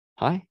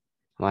Hi,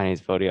 my name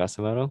is Bode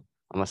Asamoto.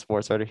 I'm a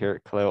sports writer here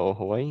at Kaleo,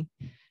 Hawaii.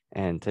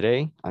 And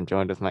today I'm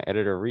joined with my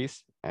editor,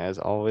 Reece, as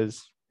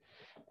always.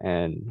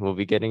 And we'll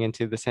be getting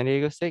into the San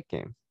Diego State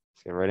game.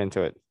 Let's get right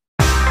into it.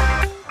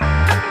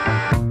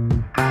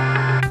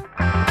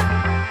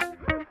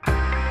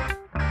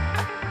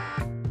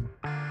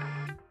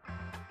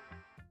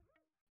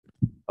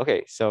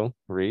 Okay, so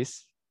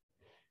Reece,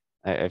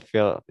 I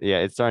feel, yeah,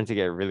 it's starting to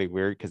get really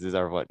weird because this is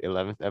our,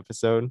 11th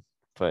episode.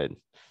 But,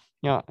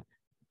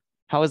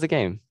 how was the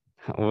game?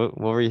 What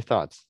were your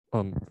thoughts?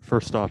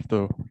 First off,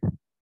 though,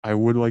 I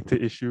would like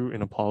to issue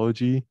an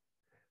apology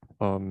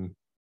um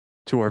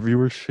to our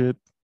viewership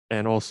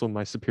and also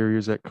my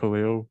superiors at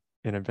Kaleo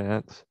in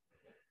advance.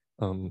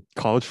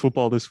 College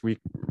football this week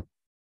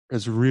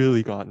has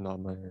really gotten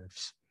on my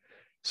nerves.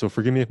 So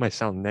forgive me if I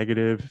sound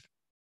negative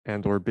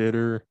and or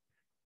bitter.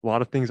 A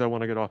lot of things I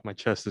want to get off my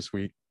chest this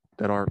week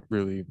that aren't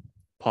really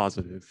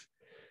positive.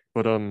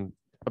 But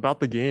about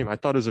the game, I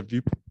thought as a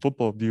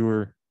football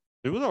viewer,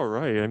 it was all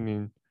right. I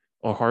mean,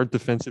 a hard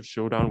defensive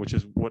showdown, which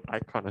is what I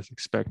kind of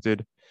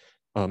expected.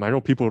 I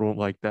know people don't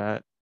like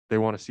that. They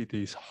want to see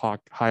these high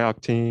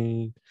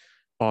octane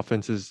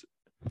offenses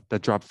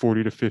that drop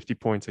 40 to 50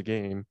 points a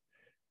game.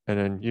 And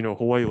then,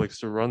 Hawaii likes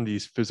to run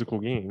these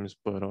physical games.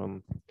 But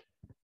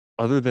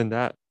other than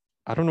that,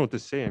 I don't know what to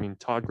say. I mean,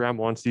 Todd Graham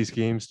wants these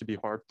games to be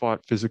hard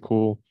fought,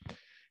 physical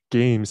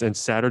games. And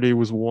Saturday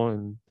was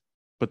one,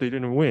 but they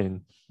didn't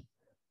win.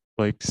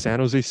 Like San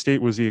Jose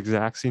State was the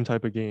exact same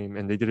type of game,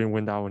 and they didn't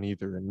win that one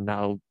either. And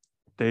now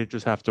they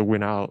just have to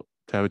win out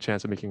to have a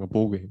chance of making a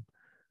bowl game.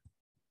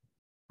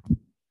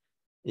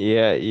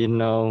 Yeah,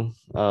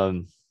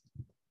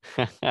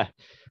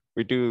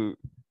 we do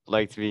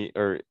like to be,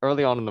 or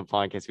early on in the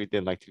podcast, we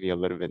did like to be a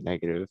little bit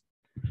negative.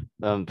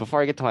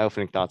 Before I get to my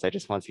opening thoughts, I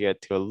just want to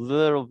get to a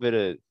little bit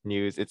of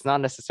news. It's not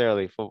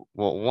necessarily well,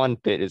 one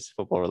bit is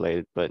football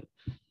related, but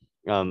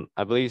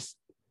I believe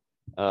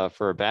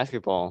for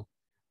basketball,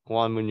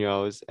 Juan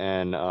Munoz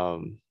and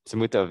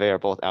Samuta Ave are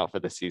both out for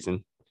the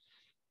season,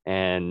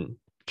 and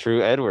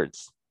True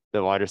Edwards,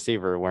 the wide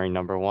receiver wearing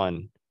number 1,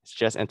 has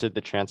just entered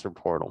the transfer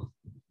portal.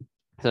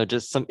 So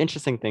just some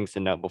interesting things to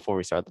note before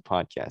we start the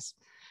podcast,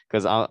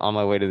 because on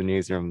my way to the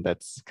newsroom,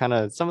 that's kind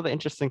of some of the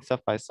interesting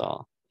stuff I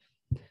saw.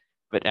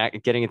 But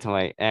getting into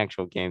my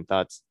actual game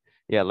thoughts,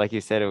 yeah, like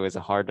you said, it was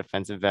a hard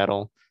defensive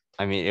battle.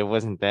 I mean, it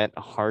wasn't that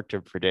hard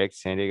to predict.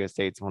 San Diego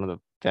State's one of the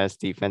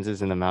best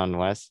defenses in the Mountain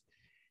West,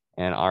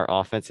 and our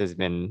offense has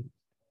been,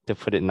 to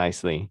put it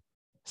nicely,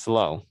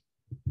 slow.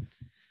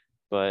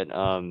 But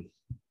I'm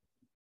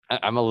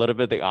a little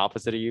bit the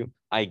opposite of you.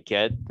 I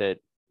get that,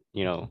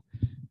 you know,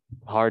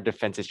 hard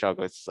defensive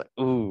struggle. It's like,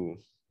 ooh,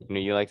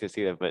 you like to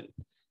see that, but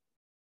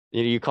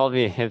you called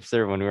me a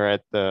hipster when we were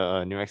at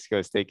the New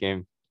Mexico State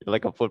game. You're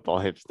like a football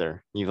hipster.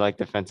 You like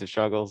defensive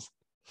struggles.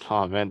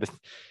 Oh man,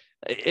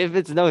 if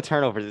it's no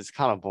turnovers, it's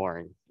kind of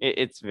boring.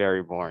 It's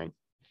very boring.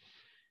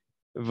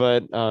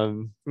 But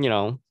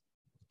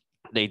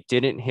they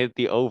didn't hit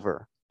the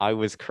over. I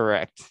was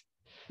correct.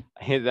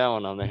 I hit that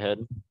one on the head.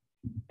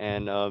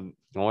 And one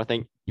more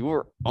thing, you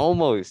were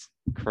almost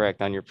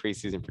correct on your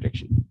preseason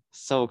prediction.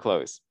 So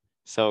close,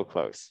 so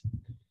close.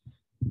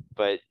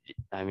 But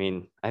I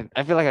mean,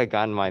 I feel like I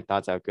gotten my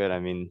thoughts out good. I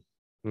mean,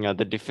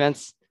 the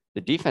defense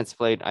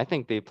played. I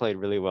think they played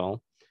really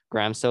well.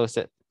 Graham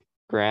said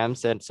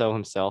so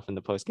himself in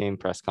the post game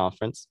press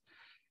conference.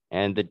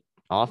 And the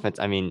offense,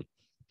 I mean,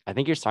 I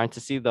think you're starting to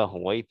see the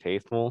Hawaii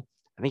faithful.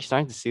 I think you're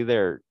starting to see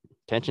their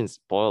tensions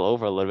boil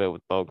over a little bit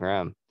with Bo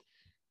Graham.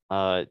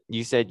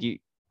 You said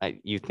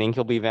you think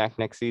he'll be back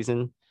next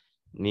season.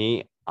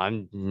 Me,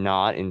 I'm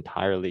not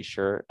entirely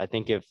sure. I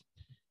think if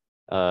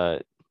uh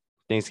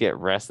things get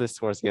restless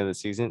towards the end of the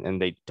season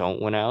and they don't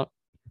win out,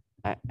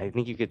 I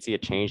think you could see a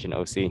change in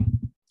OC.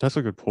 That's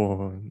a good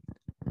point.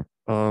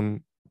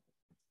 Um,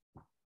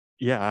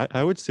 yeah,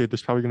 I would say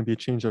there's probably going to be a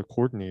change of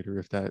coordinator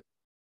if that.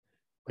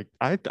 Like,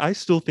 I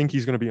still think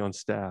he's going to be on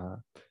staff,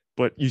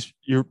 but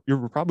you're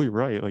probably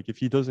right. Like, if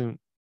he doesn't,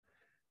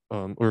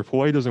 or if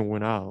Hawaii doesn't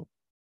win out,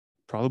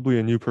 probably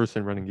a new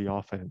person running the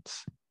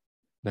offense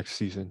next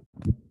season.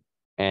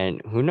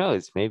 And who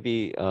knows,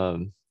 maybe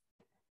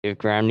if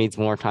Graham needs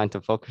more time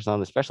to focus on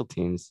the special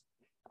teams,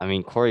 I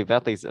mean, Corey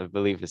Bethley's, I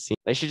believe, is seen.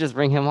 They should just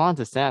bring him on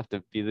to staff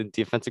to be the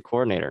defensive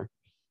coordinator.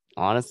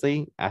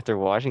 Honestly, after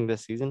watching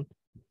this season,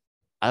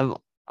 I'm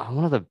I'm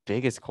one of the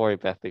biggest Corey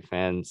Bethley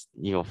fans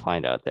you'll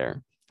find out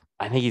there.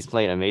 I think he's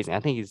played amazing. I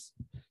think he's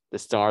the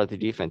star of the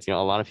defense. A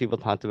lot of people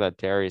talked about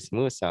Darius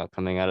Muasau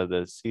coming out of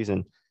the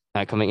season,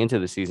 coming into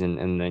the season,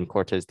 and then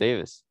Cortez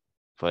Davis.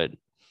 But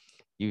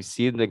you've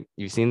seen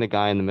the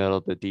guy in the middle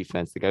of the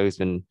defense, the guy who's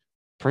been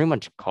pretty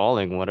much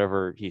calling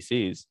whatever he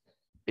sees.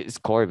 It's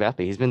Corey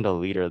Bethley. He's been the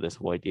leader of this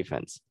white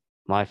defense.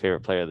 My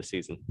favorite player of the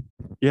season.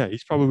 Yeah,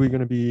 he's probably going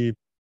to be,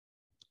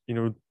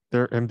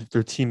 their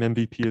team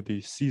MVP of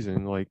the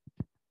season. Like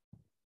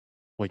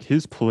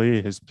his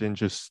play has been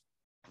just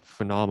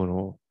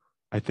phenomenal.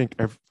 I think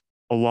a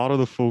lot of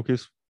the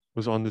focus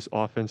was on this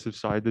offensive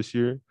side this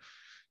year,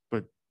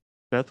 but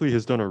Bethley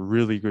has done a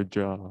really good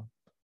job.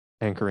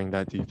 anchoring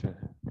that defense.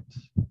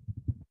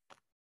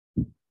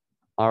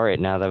 All right,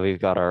 now that we've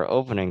got our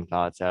opening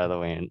thoughts out of the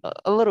way and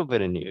a little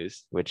bit of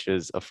news, which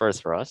is a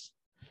first for us,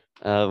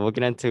 we'll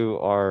get into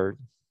our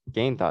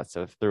game thoughts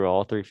so through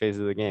all three phases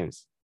of the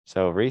games.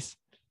 So, Reece,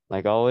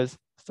 like always,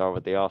 start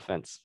with the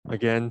offense.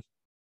 Again,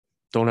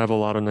 don't have a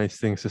lot of nice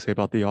things to say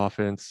about the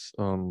offense.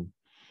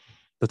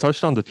 The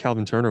touchdown to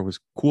Calvin Turner was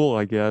cool,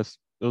 I guess.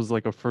 It was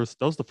like that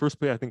was the first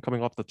play, I think,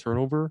 coming off the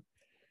turnover.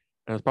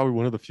 And it's probably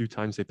one of the few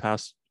times they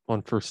passed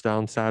on first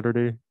down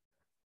Saturday.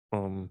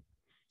 Chevin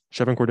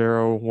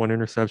Cordero, one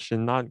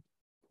interception, not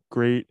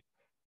great.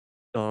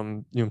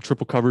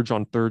 Triple coverage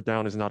on third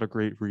down is not a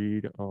great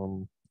read.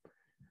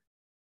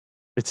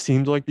 It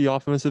seemed like the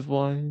offensive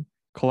line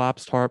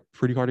collapsed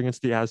pretty hard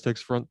against the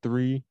Aztecs front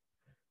three.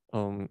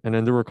 And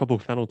then there were a couple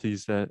of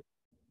penalties that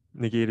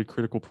negated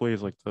critical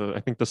plays, like I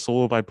think the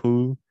solo by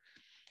Pooh,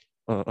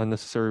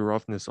 unnecessary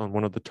roughness on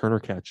one of the Turner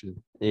catches.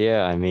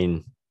 Yeah, I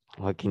mean,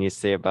 what can you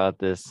say about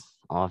this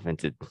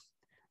offense?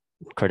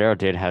 Cordero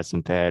did have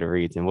some bad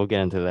reads, and we'll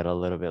get into that a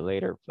little bit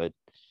later. But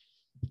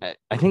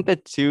I think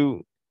that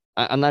too,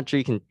 I'm not sure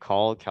you can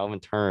call Calvin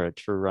Turner a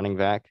true running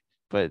back,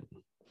 but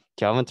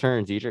Calvin Turner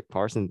and Dedrick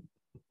Parson,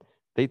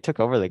 they took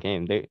over the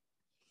game.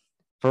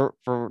 For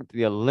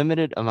the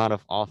limited amount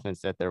of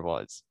offense that there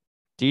was,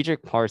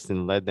 Dedrick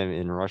Parson led them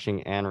in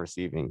rushing and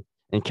receiving,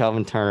 and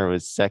Calvin Turner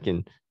was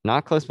second,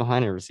 not close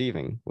behind in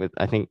receiving. With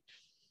I think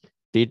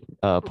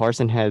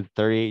Parson had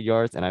 38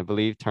 yards, and I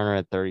believe Turner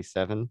had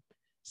 37.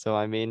 So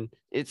I mean,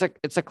 it's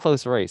a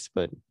close race,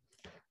 but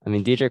I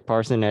mean, Dedrick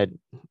Parson had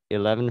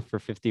 11 for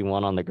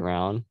 51 on the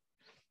ground,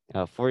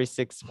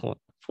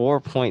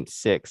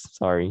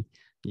 4.6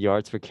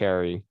 yards per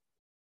carry,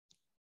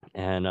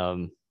 and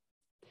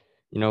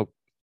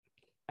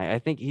I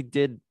think he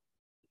did.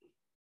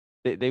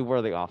 They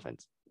were the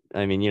offense.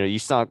 I mean, you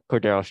saw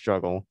Cordero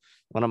struggle.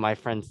 One of my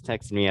friends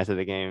texted me after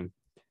the game,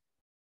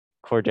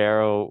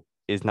 Cordero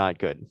is not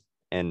good,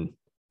 and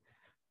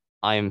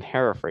I am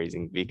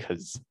paraphrasing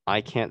because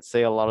I can't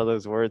say a lot of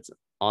those words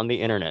on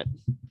the internet.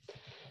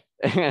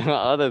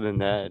 Other than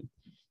that,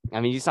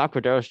 I mean, you saw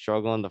Cordero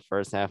struggle in the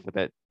first half with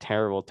that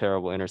terrible,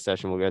 terrible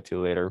interception we'll get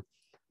to later.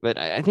 But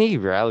I think he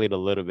rallied a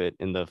little bit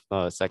in the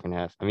second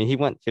half. I mean, he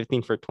went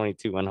 15 for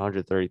 22,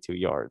 132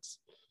 yards.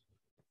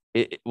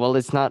 Well,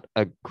 it's not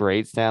a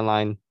great stat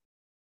line.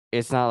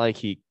 It's not like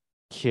he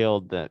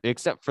killed them,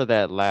 except for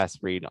that last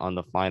read on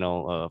the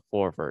final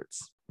four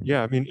verts.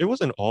 Yeah, I mean, it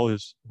wasn't all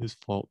his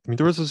fault. I mean,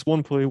 there was this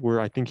one play where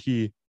I think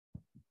he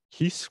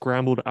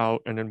scrambled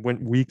out and then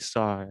went weak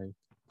side,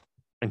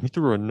 and he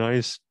threw a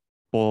nice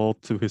ball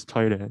to his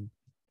tight end,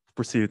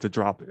 proceeded to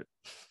drop it.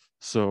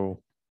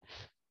 So,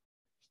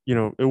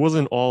 it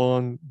wasn't all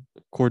on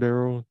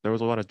Cordero. There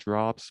was a lot of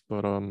drops,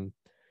 but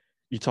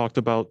you talked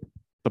about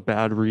the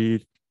bad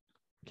read,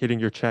 hitting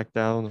your check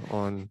down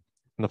on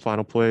the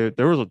final play.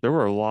 There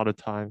were a lot of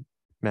time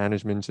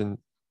management and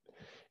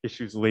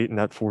issues late in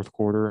that fourth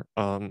quarter.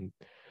 A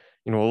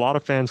lot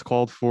of fans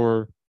called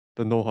for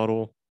the no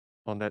huddle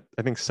on that,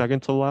 I think,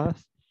 second to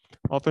last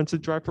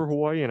offensive drive for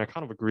Hawaii, and I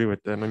kind of agree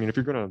with them. I mean, if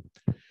you're gonna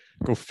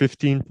go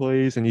 15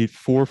 plays and need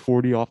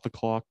 4:40 off the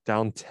clock,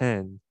 down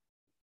 10,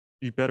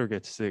 you better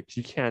get 6.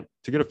 You can't,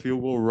 to get a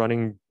field goal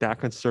running that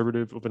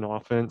conservative of an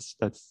offense,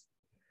 that's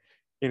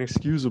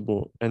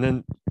inexcusable. And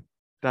then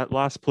that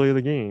last play of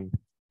the game,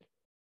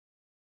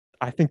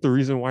 I think the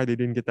reason why they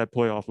didn't get that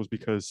playoff was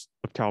because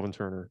of Calvin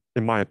Turner,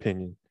 in my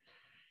opinion.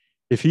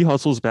 If he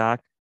hustles back,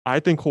 I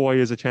think Hawaii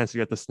has a chance to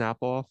get the snap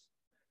off.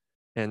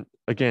 And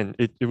again,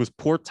 it was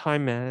poor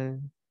time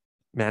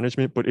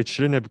management, but it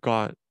shouldn't have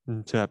gotten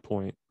to that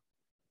point.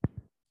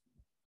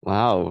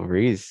 Wow,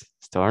 Reece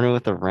starting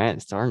with a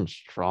rant, starting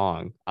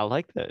strong. I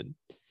like that.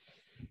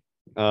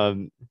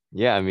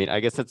 Yeah, I mean,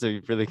 I guess that's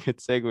a really good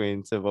segue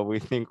into what we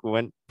think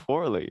went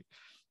poorly.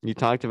 You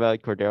talked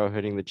about Cordero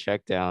hitting the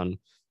check down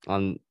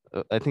on,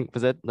 I think,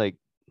 was that like,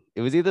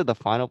 it was either the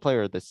final play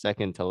or the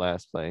second to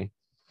last play.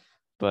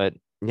 But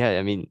yeah,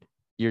 I mean,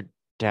 you're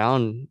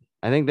down.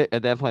 I think that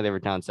at that point they were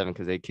down 7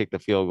 because they kicked the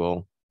field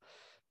goal.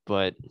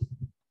 But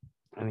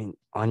I mean,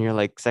 on your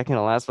like second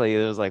to last play,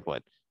 there was like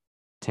what,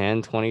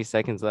 10, 20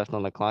 seconds left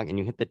on the clock, and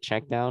you hit the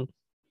check down,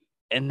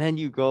 and then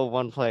you go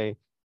one play,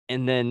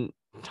 and then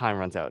time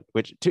runs out.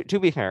 Which, to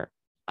be fair,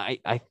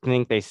 I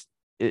think it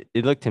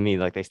looked to me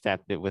like they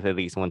stabbed it with at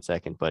least 1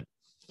 second, but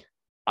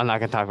I'm not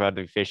gonna talk about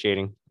the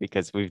officiating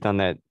because we've done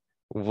that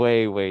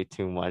way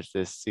too much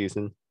this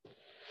season.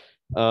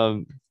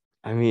 I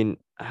mean,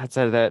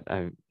 outside of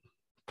that,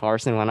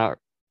 Parson went out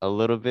a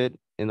little bit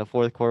in the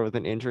fourth quarter with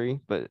an injury,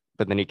 but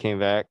then he came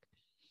back.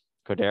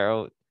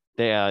 Cordero,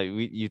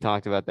 you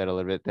talked about that a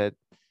little bit. That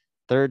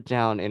third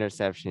down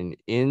interception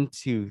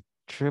into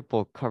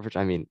triple coverage.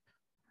 I mean,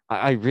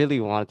 I really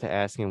wanted to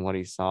ask him what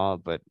he saw,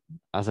 but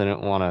I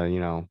didn't want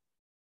to,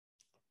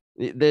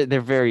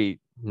 they're very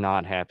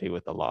not happy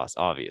with the loss,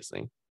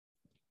 obviously.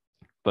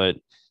 But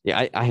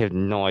yeah, I have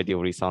no idea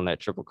what he saw in that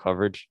triple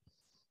coverage.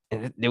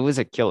 And it was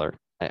a killer.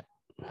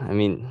 I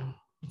mean,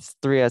 it's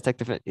 3 Aztec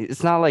defense.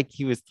 It's not like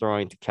he was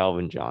throwing to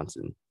Calvin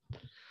Johnson.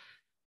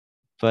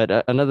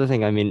 But another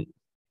thing, I mean,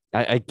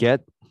 I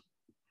get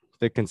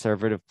the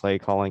conservative play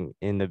calling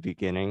in the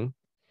beginning,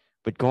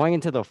 but going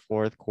into the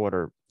fourth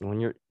quarter, when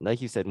you're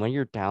like you said, when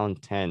you're down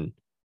 10,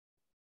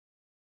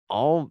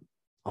 all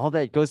all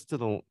that goes to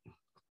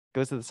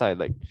the side.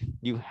 Like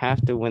you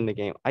have to win the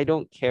game. I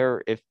don't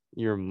care if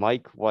you're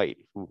Mike White,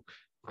 who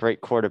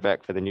great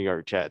quarterback for the New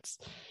York Jets.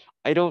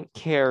 I don't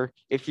care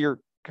if you're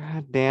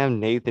goddamn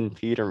Nathan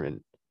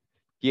Peterman.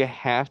 You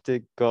have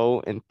to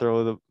go and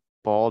throw the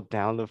ball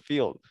down the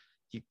field.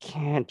 You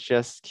can't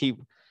just keep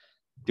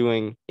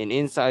doing an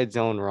inside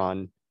zone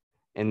run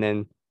and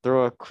then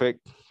throw a quick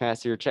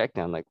pass to your check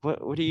down. Like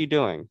what are you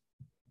doing?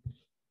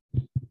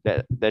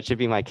 That should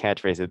be my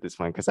catchphrase at this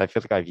point because I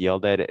feel like I've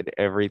yelled at it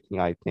everything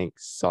I think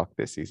sucked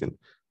this season.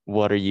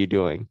 What are you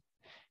doing?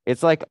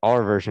 It's like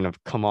our version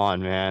of come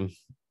on, man.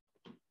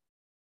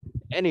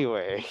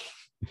 Anyway,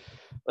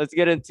 let's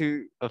get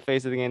into a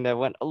phase of the game that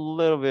went a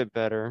little bit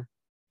better.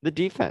 The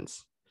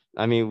defense.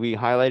 I mean, we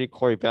highlighted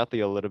Corey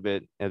Bethley a little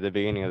bit at the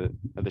beginning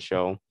of the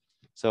show.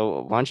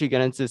 So why don't you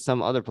get into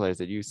some other players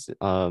that you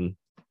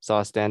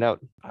saw stand out?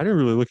 I didn't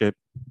really look at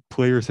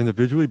players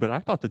individually, but I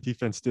thought the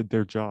defense did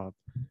their job.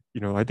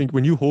 I think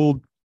when you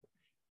hold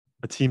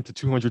a team to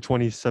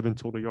 227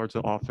 total yards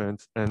of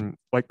offense, and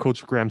like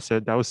Coach Graham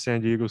said, that was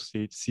San Diego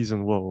State's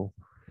season low.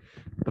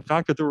 The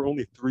fact that there were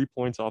only 3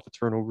 points off of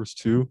turnovers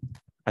too,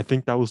 I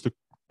think that was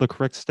the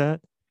correct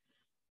stat.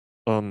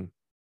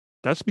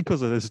 That's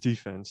because of this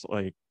defense.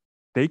 Like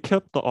they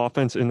kept the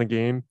offense in the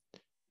game,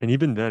 and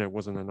even then it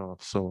wasn't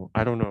enough. So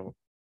I don't know.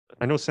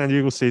 I know San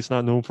Diego State's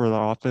not known for the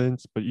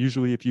offense, but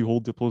usually if you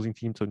hold the opposing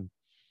team to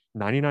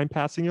 99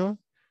 passing yards,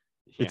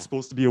 it's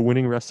supposed to be a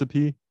winning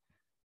recipe.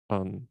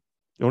 The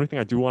only thing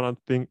I do want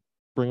to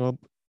bring up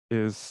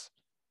is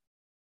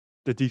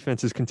the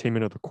defense's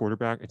containment of the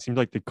quarterback. It seemed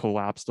like they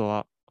collapsed a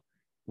lot,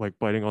 like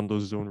biting on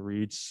those zone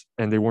reads,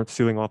 and they weren't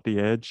sealing off the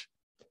edge.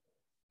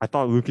 I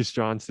thought Lucas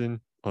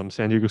Johnson,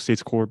 San Diego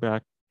State's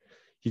quarterback,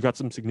 he got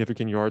some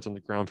significant yards on the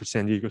ground for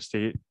San Diego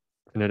State,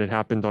 and then it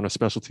happened on a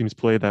special teams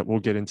play that we'll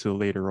get into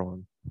later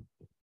on.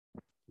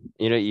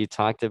 You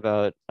talked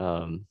about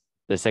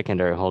the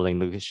secondary holding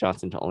Lucas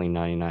Johnson to only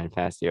 99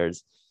 pass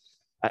yards.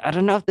 I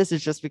don't know if this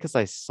is just because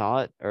I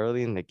saw it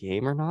early in the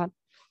game or not,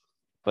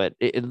 but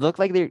it looked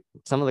like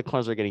some of the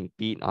corners are getting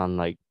beat on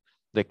like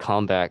the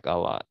comeback a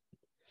lot.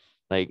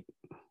 Like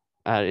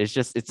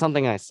it's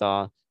something I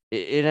saw.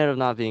 It ended up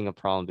not being a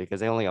problem because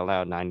they only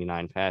allowed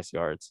 99 pass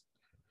yards.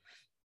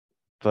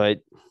 But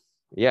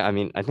yeah, I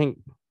mean, I think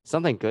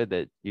something good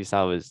that you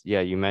saw was,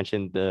 yeah, you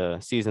mentioned the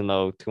season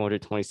low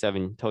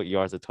 227 total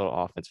yards of total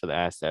offense for the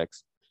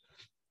Aztecs.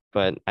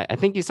 But I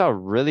think you saw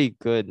really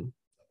good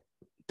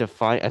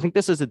I think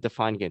this was a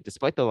defined game.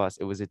 Despite the loss,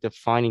 it was a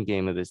defining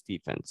game of this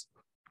defense.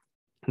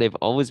 They've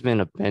always been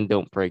a bend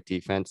don't break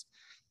defense.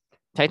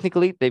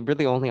 Technically, they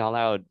really only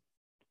allowed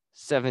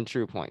 7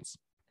 true points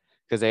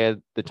because they had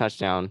the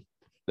touchdown,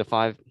 the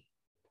 5.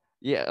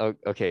 Yeah,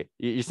 okay.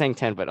 You're saying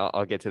 10, but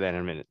I'll get to that in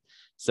a minute.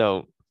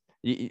 So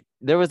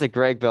there was a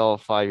Greg Bell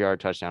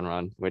 5-yard touchdown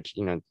run, which,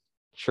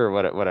 sure,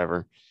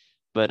 whatever.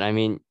 But I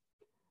mean,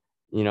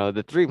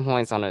 the 3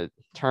 points on a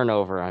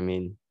turnover, I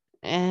mean,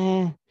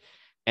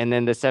 and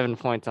then the 7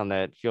 points on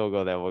that field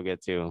goal that we'll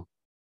get to,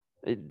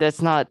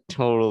 that's not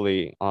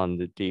totally on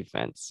the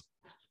defense.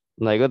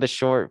 Like with a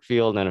short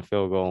field and a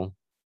field goal,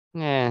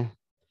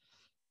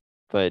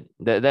 but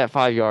that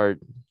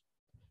 5-yard,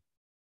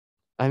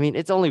 I mean,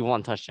 it's only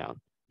one touchdown.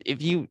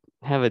 If you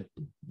have a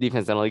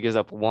defense that only gives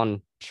up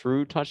one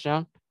true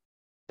touchdown,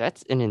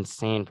 that's an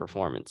insane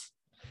performance.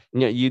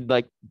 You'd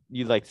like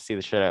to see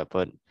the shutout,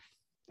 but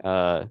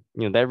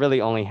that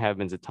really only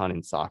happens a ton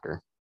in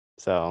soccer.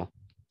 So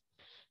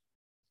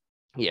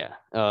yeah.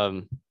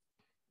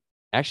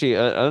 Actually,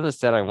 another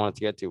stat I wanted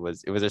to get to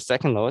was it was their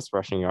second lowest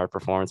rushing yard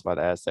performance by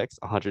the Aztecs,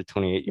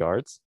 128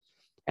 yards,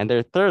 and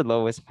their third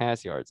lowest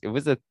pass yards. It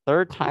was the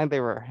third time they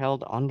were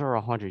held under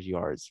 100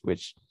 yards,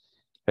 which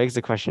begs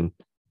the question,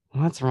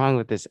 what's wrong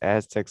with this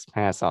Aztecs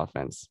pass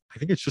offense? I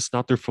think it's just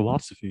not their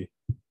philosophy.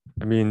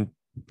 I mean,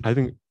 I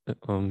think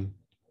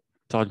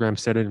Todd Graham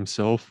said it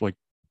himself, like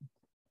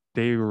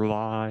they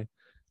rely,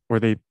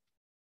 or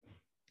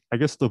I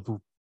guess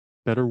the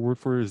better word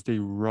for it is they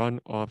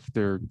run off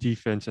their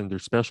defense and their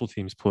special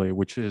teams play,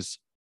 which is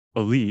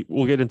elite.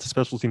 We'll get into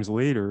special teams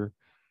later,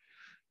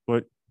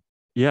 but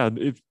yeah,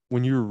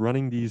 when you're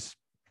running these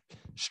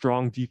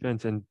strong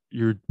defense and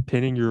you're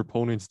pinning your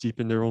opponents deep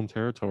in their own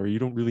territory, you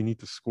don't really need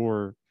to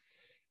score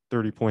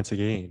 30 points a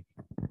game.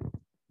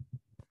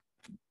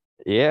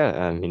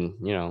 Yeah, I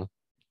mean,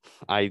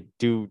 I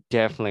do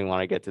definitely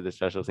want to get to the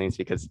special teams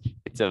because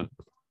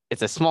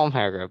it's a small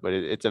paragraph, but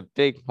it's a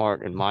big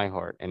part in my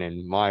heart and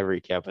in my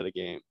recap of the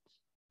game.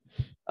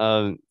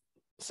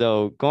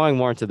 So going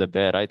more into the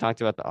bed, I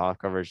talked about the off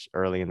coverage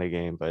early in the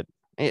game, but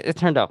it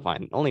turned out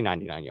fine. Only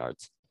 99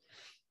 yards.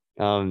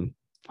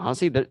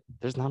 Honestly,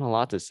 there's not a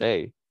lot to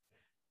say.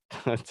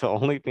 The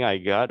only thing I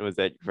got was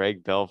that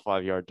Greg Bell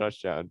 5-yard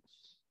touchdown.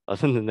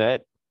 Other than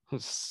that, it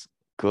was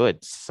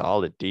good,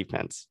 solid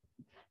defense.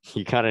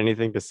 You got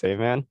anything to say,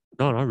 man?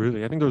 No, not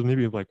really. I think there was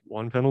maybe like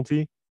one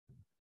penalty.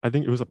 I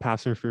think it was a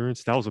pass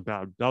interference. That was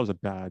a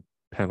bad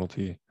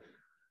penalty.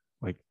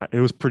 Like it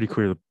was pretty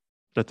clear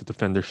that the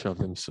defender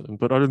shoved him. So,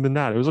 but other than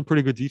that, it was a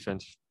pretty good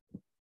defense.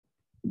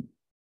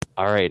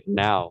 All right,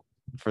 now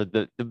for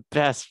the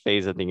best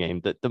phase of the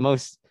game, the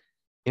most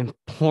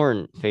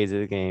important phase of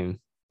the game.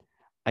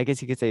 I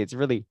guess you could say it's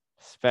really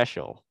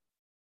special,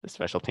 the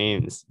special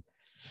teams.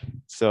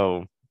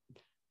 So,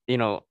 you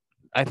know,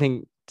 I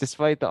think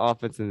despite the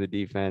offense and the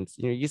defense,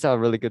 you saw a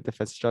really good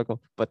defense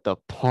struggle, but the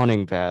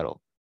punting battle,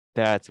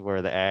 that's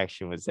where the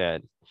action was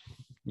at.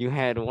 You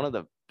had one of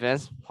the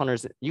best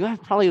punters. You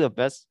have probably the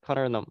best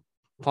punter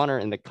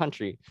in the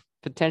country,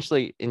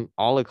 potentially in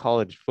all of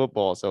college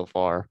football so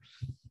far,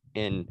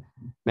 in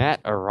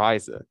Matt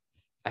Ariza.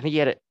 I think he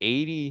had an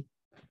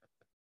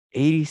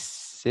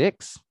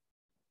 86.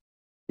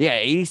 Yeah,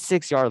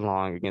 86-yard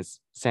long against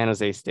San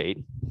Jose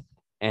State.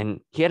 And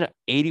he had an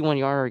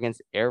 81-yard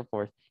against Air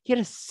Force. He had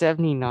a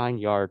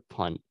 79-yard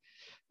punt.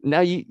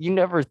 Now you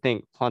never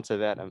think punts are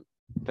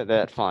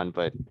that fun,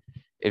 but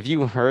if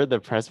you heard the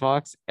press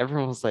box,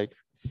 everyone was like,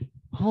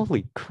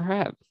 "Holy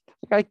crap!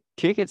 I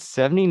kick it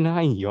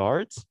 79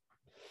 yards,"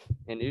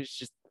 and it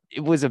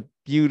was a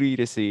beauty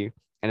to see.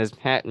 And as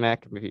Pat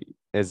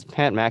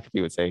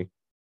McAfee would say,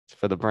 it's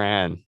for the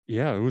brand.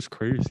 Yeah, it was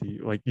crazy.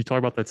 Like you talk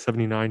about that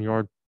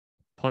 79-yard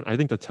punt. I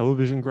think the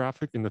television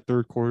graphic in the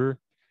third quarter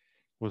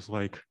was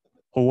like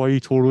Hawaii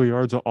total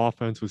yards of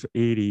offense was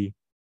 80,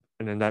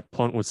 and then that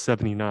punt was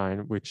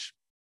 79, which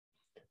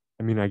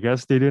I mean, I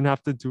guess they didn't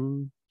have to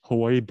do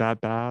Hawaii that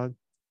bad,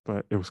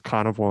 but it was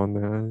kind of on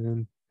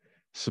them.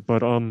 So,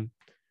 but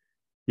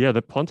yeah,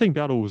 the punting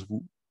battle was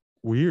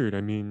weird.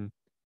 I mean,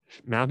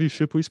 Matthew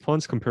Shipley's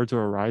punts compared to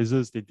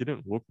Ariza's, they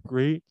didn't look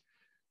great.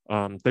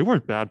 They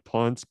weren't bad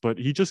punts, but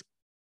he just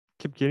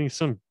kept getting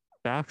some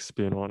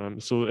backspin on him,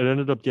 so it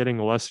ended up getting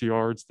less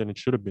yards than it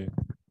should have been.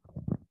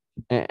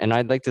 And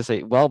I'd like to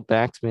say, well,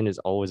 backspin is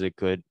always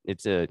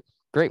it's a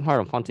great part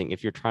of punting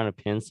if you're trying to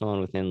pin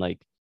someone within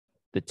like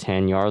the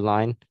 10-yard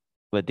line.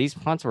 But these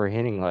punts were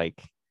hitting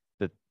like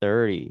the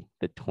 30,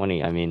 the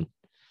 20. I mean,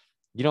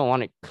 you don't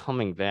want it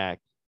coming back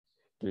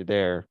through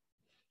there.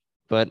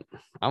 But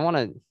I want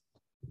to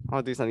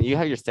do something. You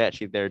have your stat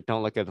sheet there.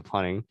 Don't look at the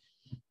punting.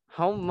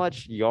 How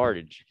much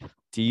yardage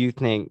do you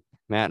think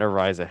Matt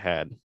Ariza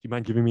had? Do you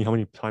mind giving me how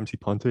many times he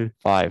punted?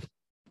 5.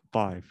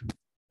 5.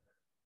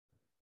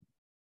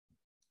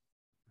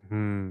 I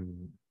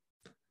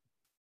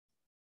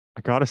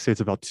gotta say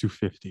it's about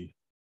 250.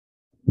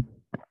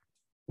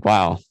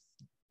 Wow.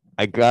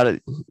 I got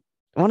it.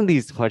 One of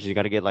these questions you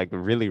got to get like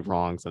really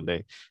wrong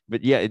someday.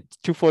 But yeah, it's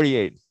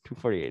 248.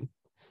 248.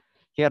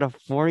 He had a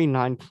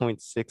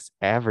 49.6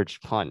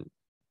 average punt.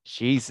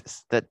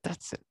 Jesus,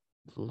 that's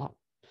a lot.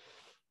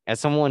 As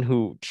someone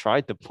who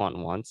tried to punt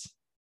once,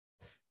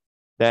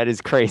 that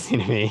is crazy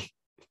to me.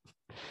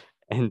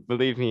 And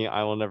believe me,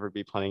 I will never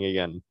be punting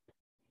again.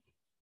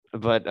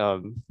 But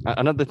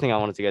another thing I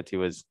wanted to get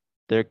to is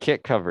their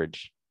kick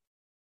coverage.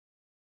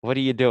 What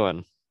are you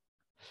doing?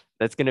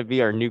 That's gonna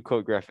be our new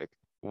code graphic.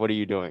 What are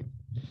you doing?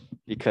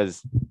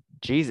 Because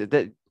Jesus,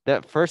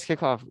 that first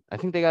kickoff, I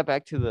think they got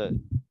back to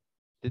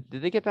did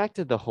they get back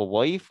to the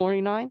Hawaii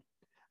 49?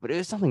 But it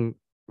was something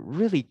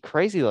really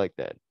crazy like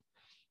that.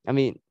 I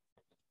mean,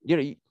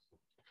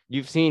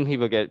 you've seen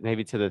people get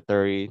maybe to the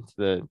 30, to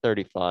the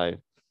 35,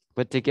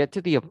 but to get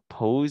to the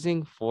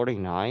opposing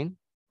 49,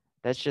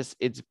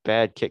 it's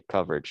bad kick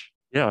coverage.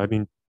 Yeah, I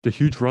mean, the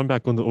huge run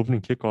back on the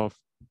opening kickoff,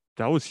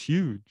 that was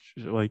huge.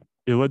 Like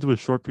it led to a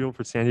short field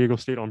for San Diego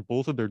State on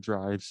both of their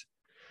drives.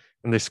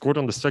 And they scored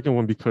on the second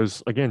one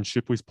because, again,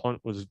 Shipley's punt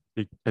was,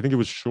 I think it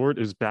was short,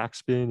 his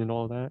backspin and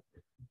all that.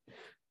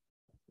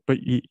 But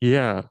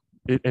yeah,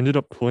 it ended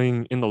up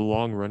playing in the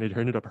long run. It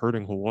ended up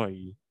hurting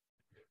Hawaii.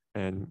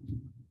 And,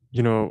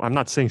 I'm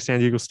not saying San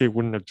Diego State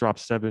wouldn't have dropped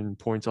 7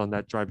 points on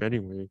that drive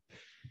anyway.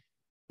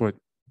 But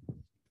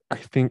I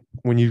think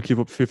when you give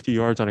up 50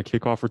 yards on a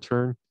kickoff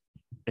return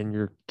and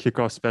your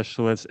kickoff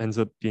specialist ends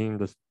up being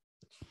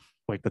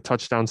the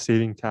touchdown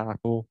saving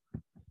tackle, I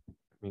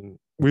mean,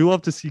 we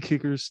love to see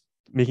kickers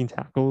making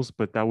tackles,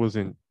 but that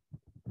wasn't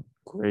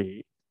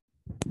great.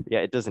 Yeah,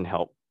 it doesn't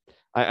help.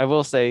 I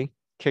will say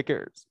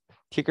kickers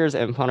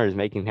and punters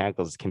making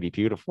tackles can be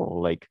beautiful.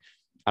 Like,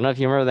 I don't know if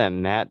you remember that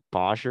Matt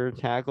Bosher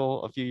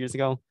tackle a few years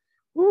ago.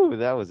 Woo,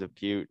 that was a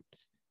beaut.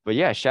 But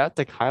yeah, shout out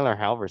to Kyler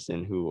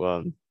Halverson, who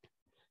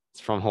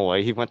is from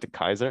Hawaii. He went to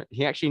Kaiser.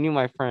 He actually knew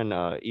my friend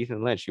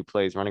Ethan Lynch, who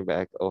plays running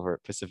back over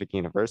at Pacific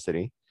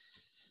University.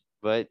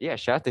 But yeah,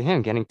 shout out to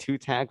him getting 2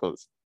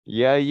 tackles.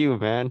 Yeah, you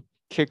man.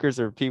 Kickers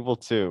are people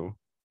too.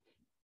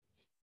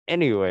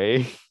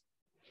 Anyway,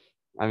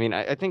 I mean,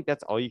 I think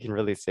that's all you can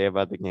really say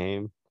about the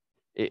game.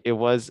 It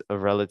was a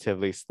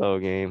relatively slow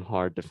game,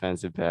 hard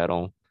defensive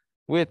battle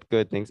with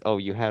good things. Oh,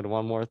 you had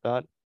one more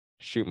thought?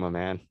 Shoot, my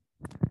man.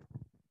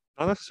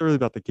 Not necessarily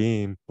about the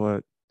game,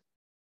 but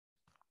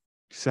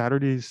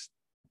Saturday's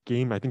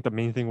game, I think the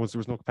main thing was there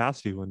was no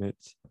capacity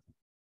limits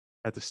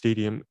at the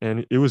stadium.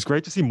 And it was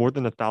great to see more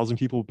than 1,000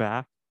 people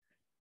back.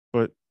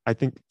 But I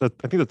think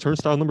the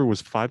turnstile number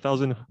was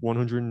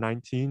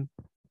 5,119.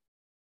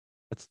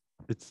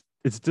 It's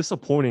it's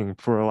disappointing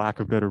for a lack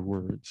of better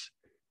words.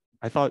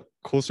 I thought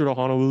closer to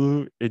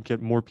Honolulu, it'd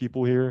get more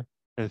people here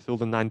and fill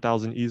the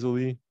 9,000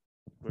 easily,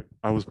 but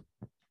I was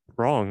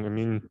wrong. I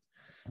mean,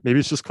 maybe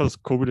it's just because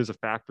COVID is a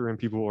factor and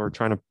people are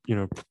trying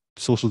to,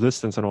 social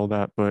distance and all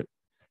that, but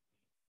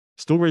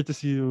still great to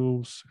see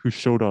those who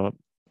showed up.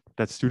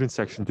 That student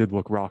section did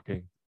look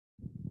rocking.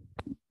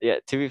 Yeah,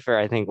 to be fair,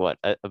 I think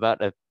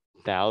about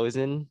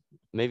 1,000,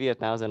 maybe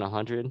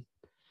 1,100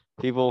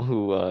 people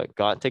who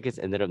got tickets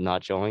ended up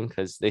not showing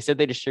because they said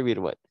they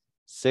distributed what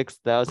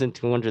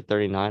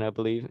 6,239, I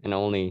believe, and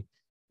only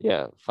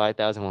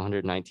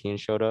 5,119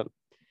 showed up.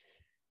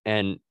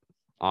 And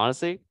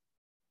honestly,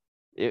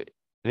 it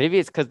maybe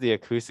it's because the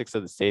acoustics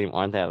of the stadium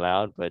aren't that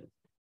loud, but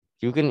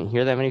you couldn't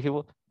hear that many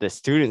people. The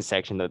student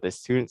section, though, the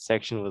student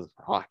section was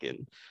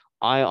rocking.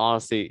 I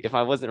honestly, if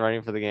I wasn't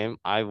running for the game,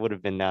 I would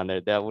have been down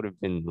there. That would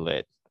have been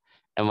lit.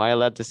 Am I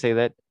allowed to say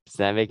that? Does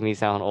that make me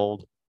sound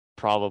old?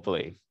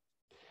 Probably.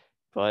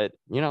 But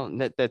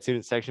that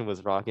student section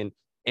was rocking.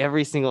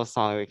 Every single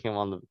song that came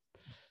on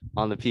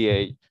the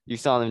PA, you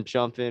saw them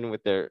jump in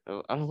with their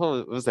I don't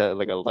know, was that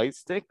like a light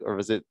stick or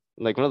was it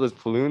like one of those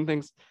balloon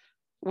things?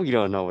 We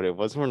don't know what it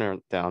was. We're not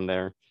down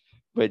there.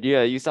 But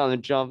yeah, you saw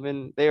them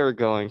jumping. They were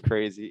going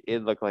crazy.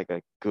 It looked like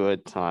a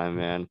good time,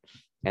 man.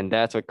 And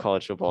that's what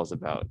college football is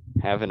about,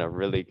 having a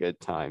really good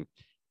time,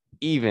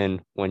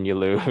 even when you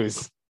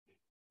lose.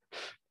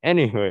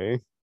 Anyway,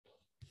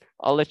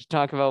 I'll let you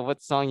talk about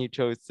what song you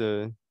chose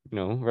to,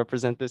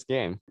 represent this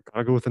game.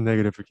 Gotta go with the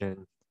negative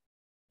again.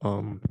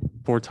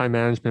 Poor time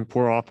management,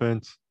 poor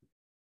offense.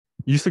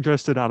 You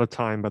suggested Out of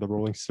Time by the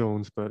Rolling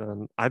Stones, but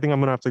I think I'm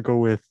gonna have to go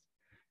with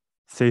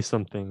Say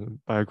Something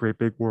by A Great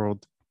Big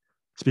World,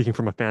 speaking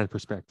from a fan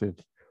perspective.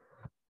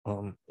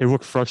 It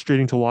looked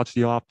frustrating to watch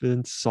the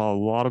offense, saw a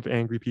lot of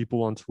angry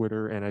people on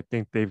Twitter, and I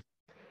think they've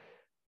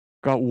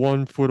got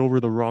one foot over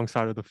the wrong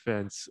side of the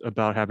fence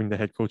about having the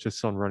head coach's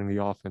son running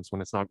the offense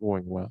when it's not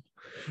going well.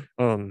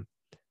 Um,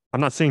 I'm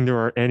not saying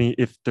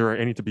if there are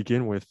any to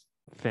begin with,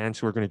 fans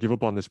who are going to give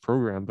up on this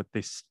program, but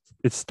it's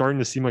starting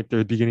to seem like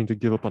they're beginning to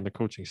give up on the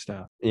coaching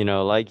staff.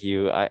 Like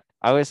you, I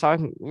was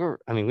talking.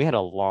 We had a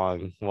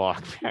long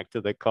walk back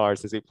to the car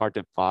since we parked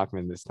at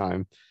Bachman this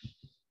time.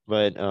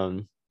 But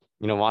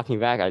walking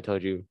back, I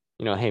told you,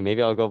 hey,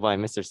 maybe I'll go by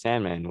Mr.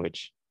 Sandman,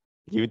 which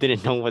you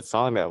didn't know what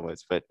song that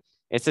was, but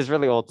it's this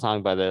really old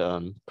song by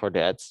the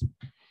Cordettes.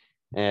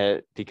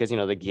 Because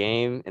the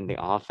game and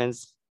the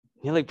offense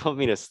nearly put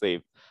me to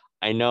sleep.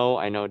 I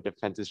know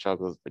defensive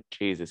struggles, but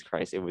Jesus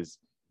Christ, it was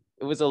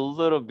a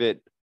little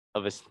bit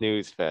of a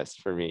snooze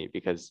fest for me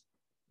because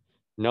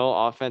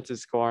no offensive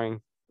scoring.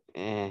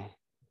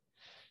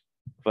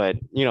 But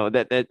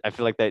that I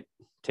feel like that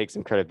takes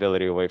some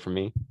credibility away from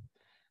me.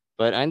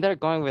 But I ended up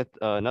going with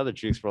another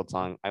Juice WRLD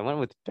song. I went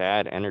with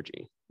Bad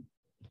Energy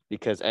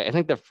because I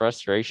think the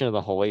frustration of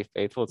the Hawaii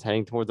faithful is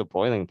heading towards a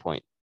boiling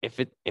point, if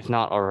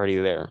not already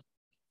there.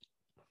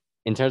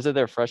 In terms of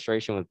their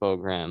frustration with Bo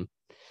Graham,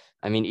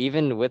 I mean,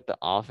 even when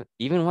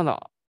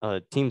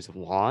the teams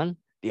won,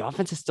 the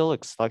offense still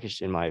looks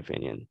sluggish in my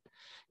opinion.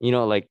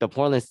 Like the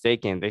Portland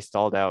State game, they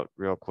stalled out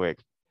real quick.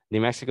 The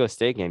New Mexico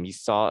State game, you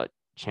saw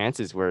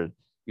chances where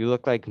you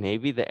look like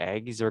maybe the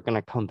Aggies are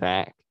gonna come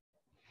back.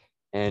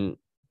 And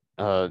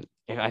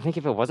I think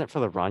if it wasn't for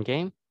the run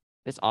game,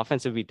 this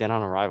offense would be dead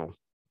on arrival.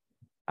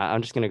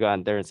 I'm just gonna go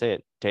out there and say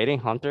it.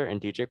 Jaden Hunter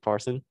and DJ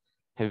Parson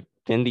have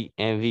been the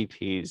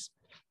MVPs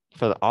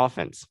for the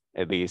offense,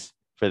 at least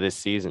for this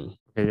season.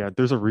 Okay, yeah,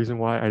 there's a reason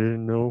why I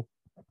didn't know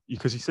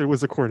because you said it was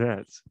the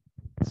Cornets.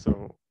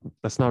 So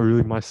that's not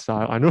really my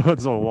style. I know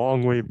that's a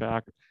long way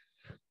back,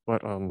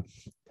 but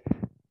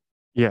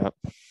yeah.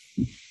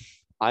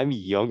 I'm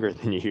younger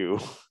than you.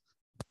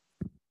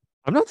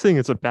 I'm not saying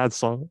it's a bad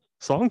song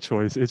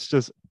choice. It's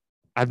just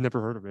I've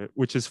never heard of it,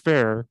 which is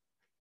fair.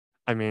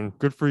 I mean,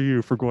 good for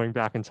you for going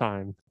back in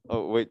time.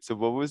 Oh, wait, so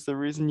what was the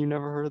reason you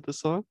never heard of the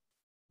song?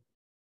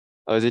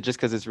 Oh, is it just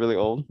because it's really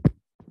old?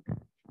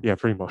 Yeah,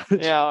 pretty much.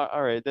 Yeah,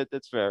 all right,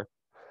 that's fair.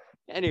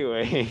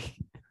 Anyway,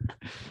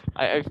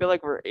 I feel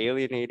like we're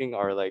alienating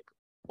our like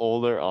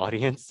older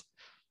audience.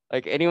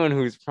 Like anyone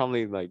who's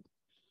probably like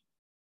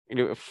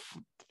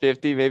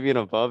 50 maybe and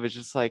above is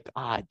just like,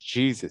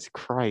 Jesus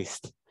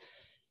Christ.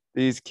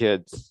 These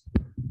kids.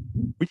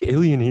 We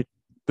alienate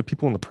the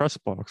people in the press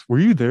box. Were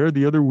you there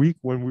the other week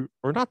or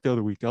not the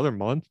other week, the other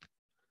month?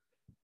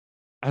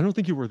 I don't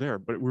think you were there,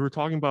 but we were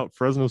talking about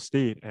Fresno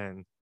State,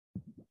 and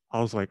I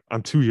was like,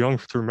 I'm too young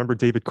to remember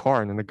David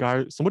Carr. And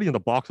then somebody in the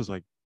box was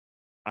like,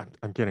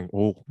 I'm getting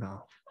old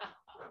now.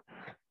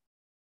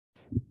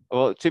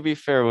 Well, to be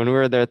fair, when we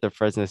were there at the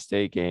Fresno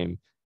State game,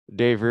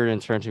 Dave Reardon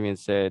turned to me and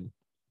said,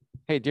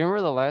 hey, do you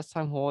remember the last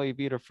time Hawaii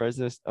beat a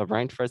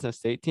ranked Fresno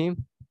State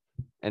team?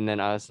 And then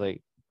I was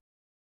like,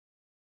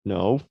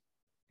 no.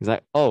 He's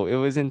like, oh, it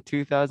was in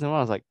 2001.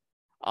 I was like,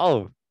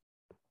 oh,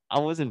 I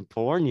wasn't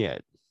born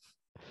yet.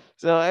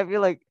 So I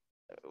feel like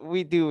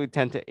we do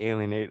tend to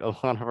alienate a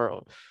lot of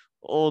our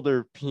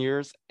older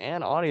peers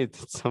and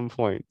audience at some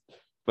point.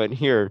 But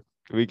here,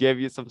 we gave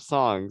you some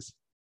songs.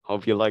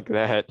 Hope you like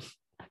that.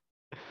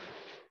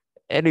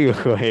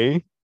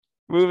 Anyway,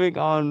 moving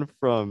on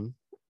from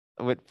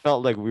what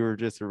felt like we were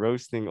just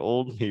roasting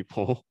old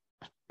people.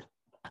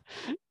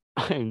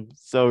 I'm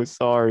so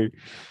sorry.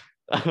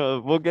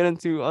 We'll get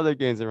into other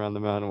games around the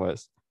Mountain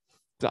West.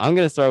 So I'm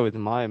going to start with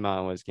my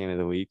Mountain West game of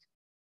the week.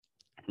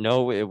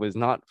 No, it was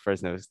not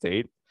Fresno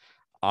State.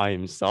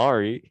 I'm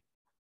sorry.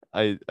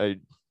 I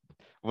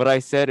what I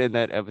said in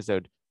that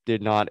episode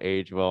did not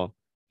age well.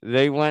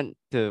 They went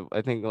to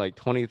I think like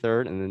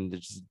 23rd and then they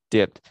just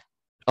dipped.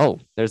 Oh,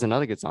 there's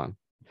another good song.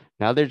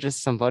 Now they're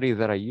just somebody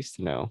that I used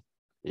to know.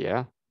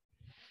 Yeah.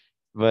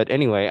 But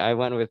anyway, I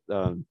went with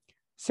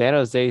San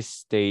Jose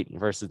State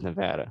versus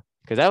Nevada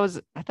because I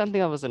don't think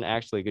that was an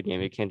actually good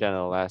game. It came down to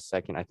the last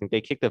second. I think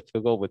they kicked the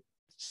field goal with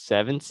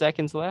 7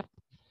 seconds left.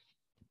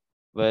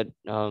 But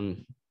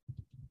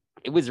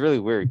it was really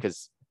weird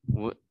because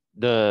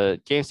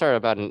the game started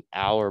about an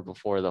hour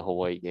before the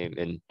Hawaii game,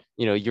 and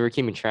you were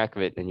keeping track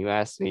of it, and you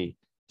asked me,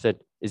 said,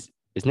 "Is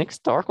Nick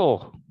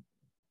Starkel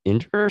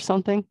injured or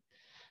something?"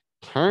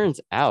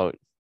 Turns out,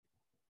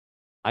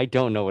 I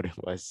don't know what it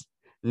was.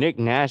 Nick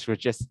Nash was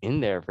just in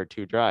there for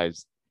 2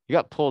 drives. He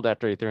got pulled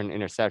after he threw an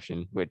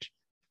interception, which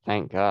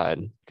thank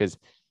God, because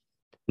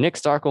Nick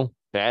Starkel,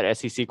 bad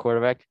SEC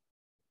quarterback,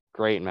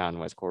 great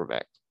Mountain West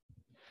quarterback.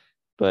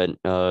 But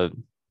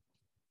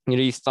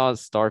you saw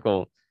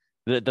Starkel,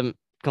 the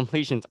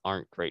completions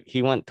aren't great.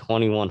 He went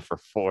 21 for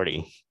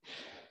 40,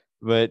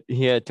 but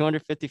he had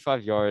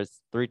 255 yards,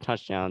 3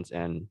 touchdowns,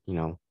 and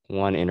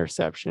 1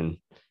 interception.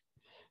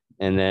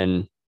 And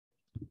then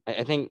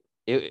I think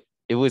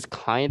it was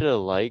kind of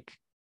like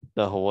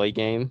the Hawaii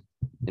game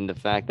in the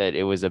fact that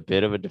it was a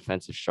bit of a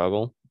defensive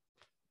struggle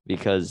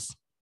because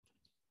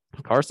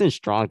Carson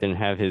Strong didn't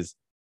have his,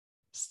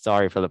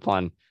 sorry for the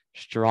pun,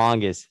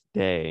 strongest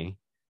day.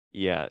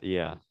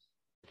 Yeah.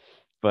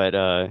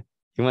 But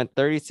he went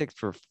 36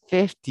 for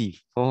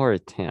 54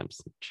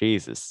 attempts.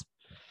 Jesus.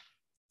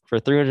 For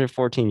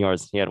 314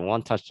 yards, he had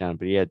 1 touchdown,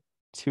 but he had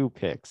 2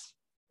 picks.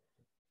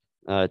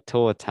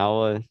 Toa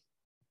Taua,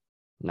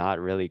 not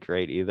really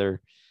great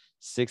either.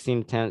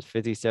 16 attempts,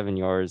 57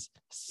 yards,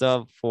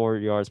 sub 4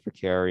 yards per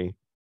carry,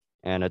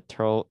 and a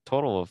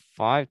total of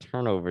 5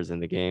 turnovers in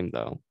the game,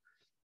 though.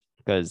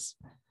 Because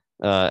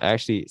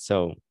actually,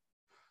 so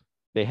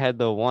they had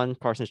the one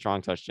Carson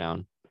Strong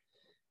touchdown,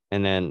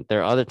 and then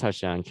their other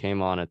touchdown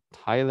came on a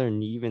Tyler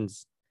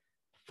Nevins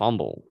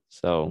fumble.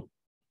 So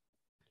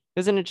it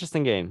was an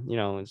interesting game.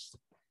 It's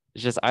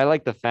just I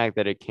like the fact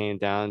that it came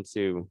down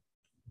to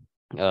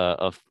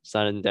a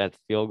sudden death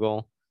field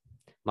goal.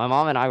 My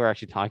mom and I were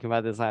actually talking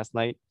about this last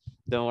night.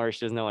 Don't worry,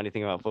 she doesn't know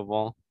anything about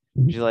football.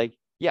 She's like,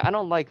 yeah, I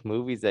don't like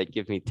movies that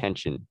give me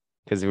tension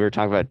because we were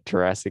talking about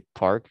Jurassic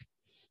Park.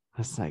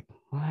 I was like,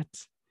 what?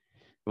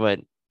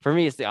 But for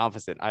me, it's the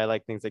opposite. I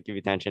like things that give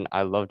you tension.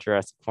 I love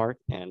Jurassic Park,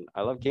 and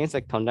I love games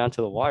that come down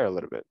to the wire a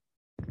little bit.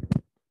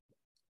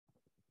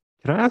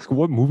 Can I ask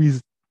what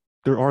movies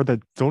there are that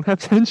don't have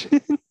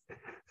tension?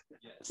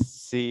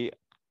 See,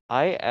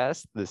 I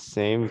asked the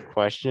same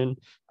question.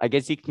 I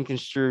guess you can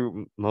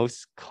construe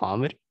most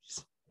comedies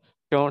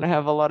don't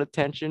have a lot of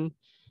tension,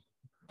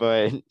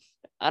 but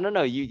I don't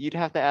know. You'd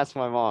have to ask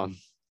my mom.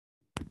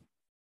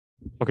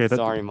 Okay,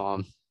 Sorry,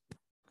 Mom.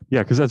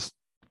 Yeah, because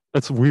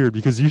that's weird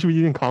because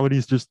usually in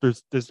comedies there's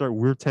that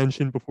weird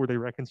tension before they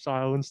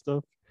reconcile and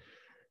stuff.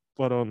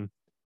 But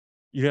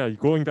yeah,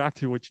 going back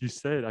to what you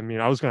said, I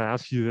mean, I was gonna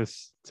ask you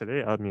this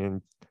today. I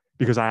mean,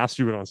 because I asked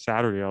you it on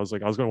Saturday. I was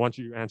gonna want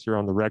you to answer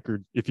on the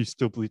record if you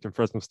still believed in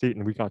Fresno State,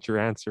 and we got your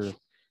answer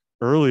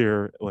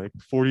earlier, like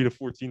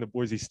 40-14. The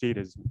Boise State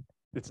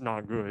it's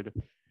not good.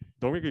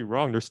 Don't get me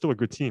wrong, they're still a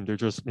good team. They're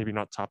just maybe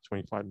not top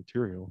 25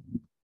 material.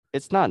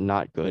 It's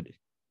not good.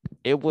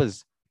 It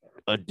was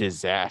a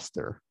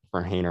disaster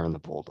for Hayner and the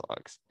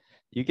Bulldogs.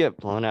 You get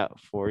blown out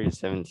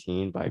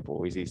 40-17 by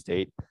Boise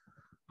State,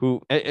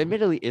 who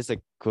admittedly is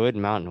a good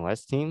Mountain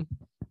West team,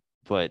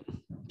 but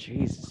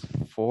Jesus,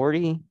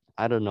 40?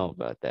 I don't know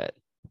about that.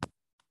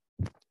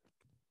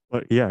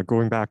 But yeah,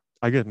 going back,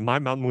 I guess my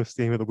Mountain West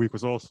game of the week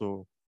was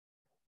also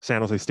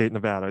San Jose State,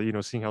 Nevada.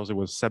 Seeing how it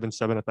was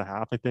 7-7 at the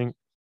half, I think.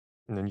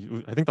 And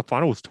then I think the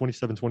final was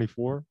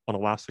 27-24 on a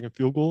last second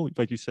field goal,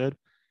 like you said.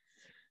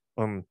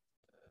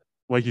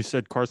 Like you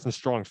said, Carson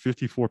Strong,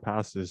 54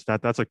 passes.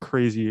 That's a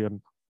crazy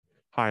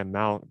high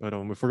amount. But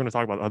if we're going to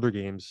talk about other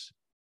games,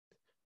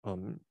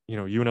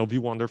 UNLV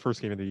won their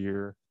first game of the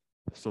year.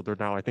 So they're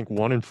now, I think,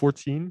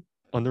 1-14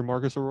 under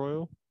Marcus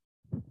Arroyo.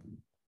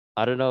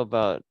 I don't know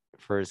about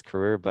for his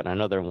career, but I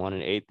know they're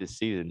 1-8 this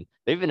season.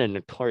 They've been a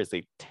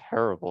notoriously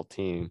terrible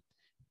team.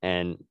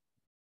 And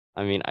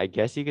I mean, I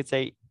guess you could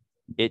say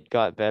it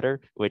got better,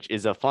 which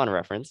is a Fun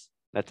reference.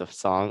 That's a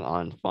song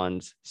on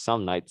Fun's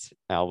Some Nights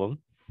album.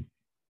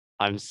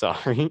 I'm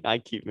sorry, I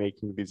keep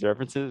making these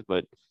references,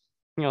 but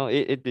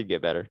it did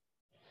get better.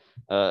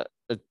 Not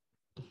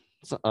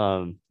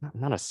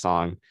a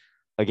song.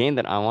 A game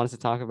that I wanted to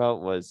talk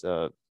about was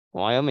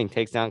Wyoming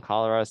takes down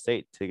Colorado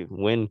State to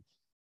win.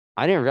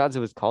 I didn't realize it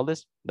was called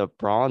this, the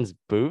Bronze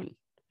Boot.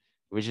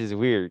 which is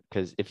weird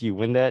because if you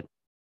win that,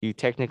 you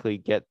technically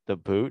get the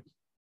boot,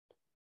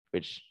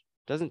 which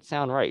doesn't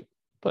sound right.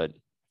 But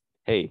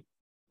hey,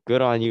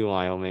 good on you,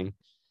 Wyoming.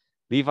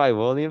 Levi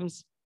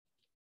Williams,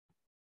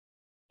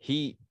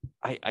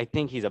 I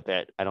think he's a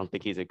bet. I don't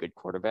think he's a good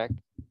quarterback,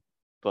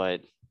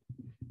 but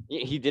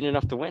he did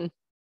enough to win.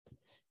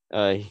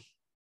 Uh,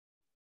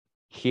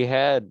 he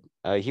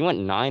went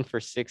 9 for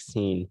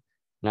 16,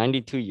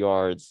 92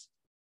 yards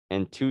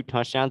and 2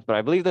 touchdowns, but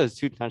I believe those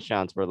 2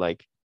 touchdowns were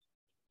like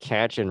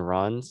catch and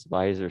runs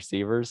by his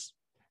receivers.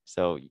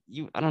 So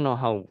I don't know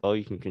how well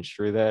you can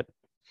construe that,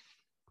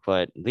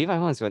 but Levi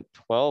Williams went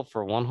 12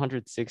 for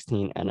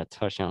 116 and a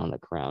touchdown on the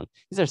ground.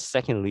 He's our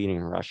second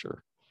leading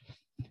rusher.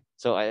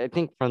 So I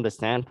think from the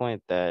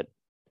standpoint that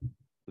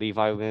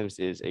Levi Williams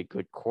is a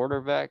good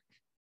quarterback,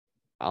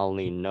 I'll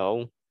only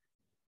know,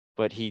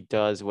 but he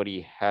does what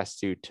he has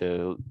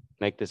to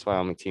make this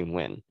Wyoming team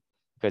win.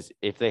 Because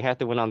if they have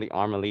to win on the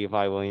arm of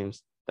Levi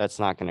Williams, that's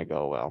not going to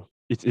go well.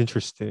 It's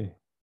interesting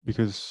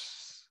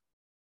because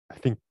I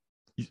think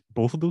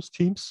both of those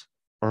teams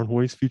are on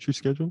Hawaii's future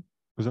schedule.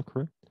 Is that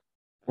correct?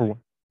 Or what?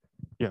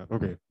 Yeah,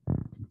 okay.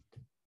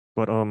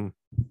 But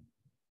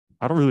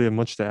I don't really have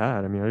much to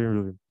add. I mean, I didn't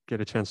really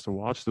get a chance to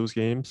watch those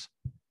games.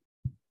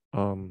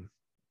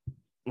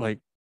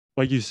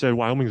 Like you said,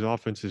 Wyoming's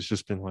offense has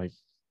just been like,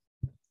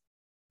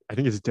 I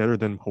think it's deader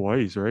than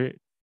Hawaii's, right?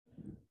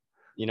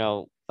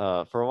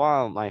 For a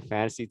while, my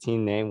fantasy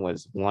team name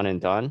was One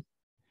and Done.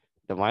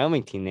 The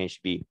Wyoming team name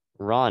should be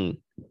Run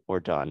or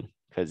Done,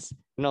 because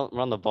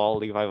run the ball,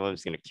 Levi Williams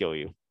is going to kill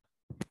you.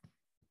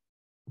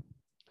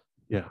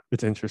 Yeah,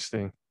 it's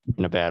interesting.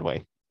 In a bad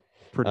way.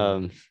 Pretty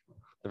much.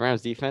 The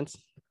Rams defense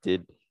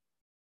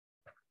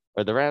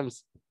the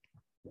Rams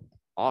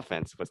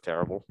offense was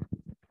terrible.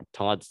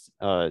 Todd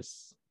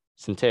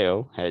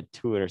Centeo had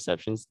 2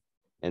 interceptions,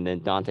 and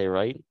then Dante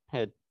Wright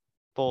had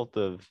both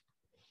of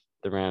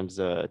the Rams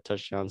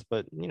touchdowns.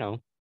 But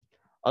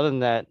other than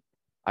that,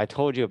 I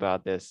told you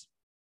about this.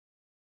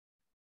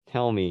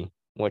 Tell me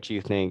what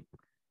you think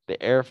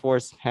the Air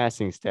Force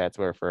passing stats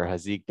were for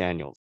Hazik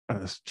Daniels.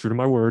 True to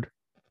my word,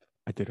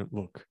 I didn't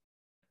look,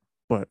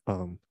 but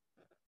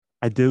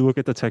I did look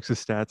at the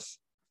Texas stats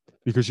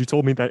because you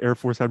told me that Air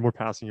Force had more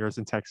passing yards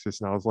than Texas,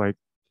 and I was like,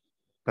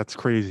 that's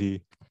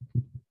crazy.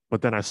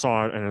 But then I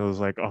saw it, and it was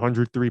like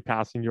 103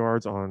 passing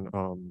yards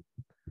on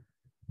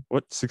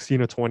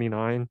 16 of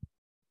 29.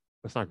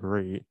 That's not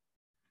great.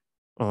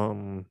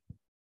 I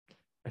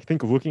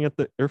think looking at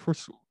the Air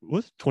Force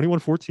was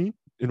 21-14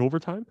 in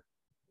overtime.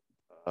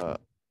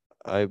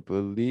 I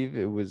believe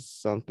it was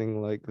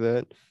something like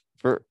that.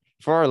 For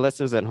our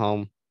listeners at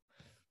home,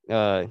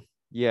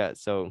 yeah.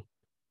 So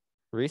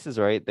Reece is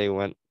right.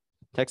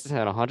 Texas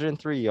had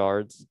 103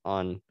 yards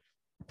on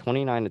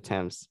 29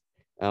 attempts,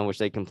 which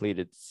they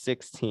completed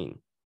 16.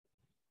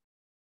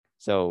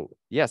 So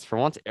yes, for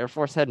once, Air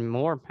Force had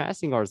more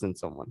passing yards than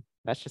someone.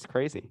 That's just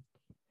crazy.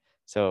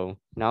 So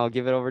now I'll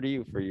give it over to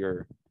you for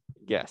your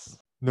guess.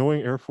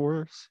 Knowing Air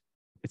Force,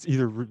 it's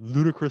either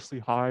ludicrously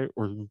high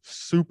or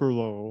super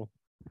low.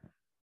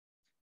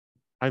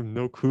 I have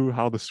no clue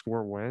how the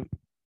score went.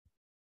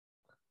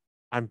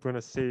 I'm going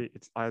to say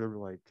it's either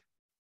like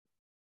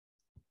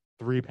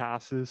 3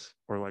 passes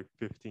or like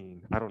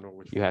 15. I don't know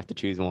which. You have to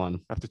choose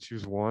one. I have to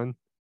choose one.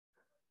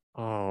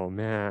 Oh,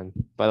 man.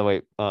 By the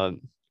way,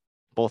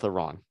 both are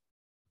wrong.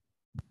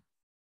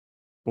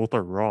 Both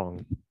are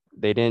wrong.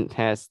 They didn't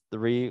pass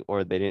 3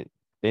 or they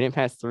didn't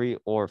pass 3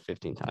 or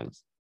 15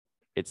 times.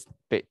 It's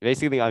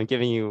basically, I'm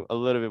giving you a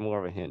little bit more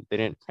of a hint. They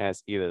didn't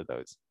pass either of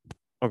those.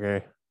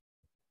 Okay.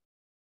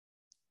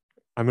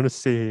 I'm going to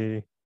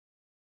say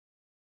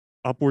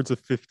upwards of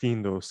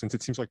 15, though, since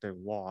it seems like they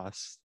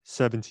lost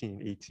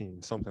 17,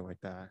 18, something like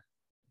that.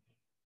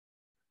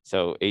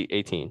 So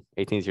 18.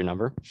 18 is your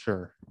number?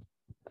 Sure.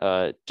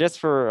 Just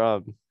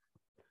for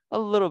a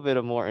little bit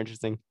of more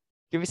interesting,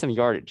 give me some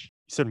yardage.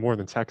 You said more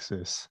than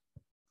Texas,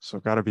 so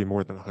got to be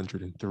more than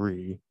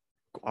 103,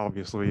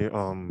 obviously.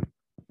 And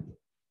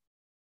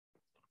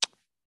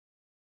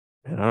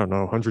I don't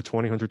know,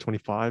 120,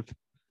 125?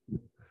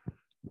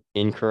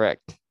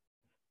 Incorrect.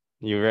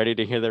 You ready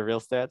to hear the real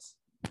stats?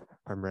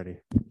 I'm ready.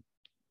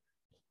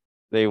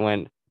 They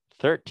went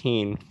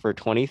 13 for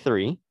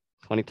 23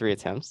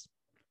 attempts,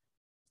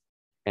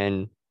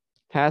 and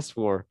passed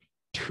for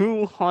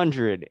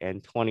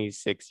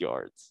 226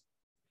 yards.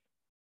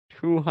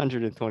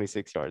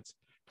 226 yards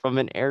from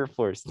an Air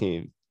Force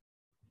team,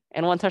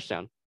 and 1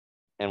 touchdown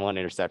and 1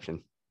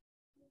 interception.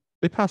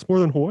 They passed more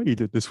than Hawaii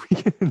did this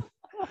weekend.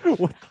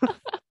 What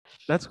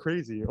That's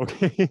crazy.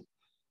 Okay.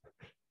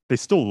 They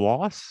still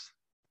lost?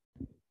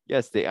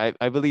 Yes,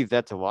 I believe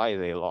that's why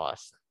they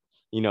lost.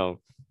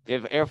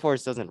 If Air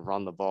Force doesn't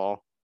run the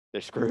ball,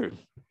 they're screwed.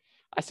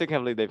 I still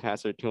can't believe they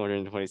passed for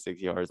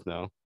 226 yards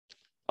though.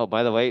 Oh,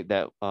 by the way,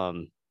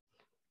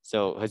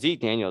 so Hazik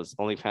Daniels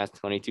only passed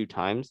 22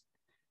 times.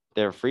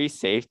 Their free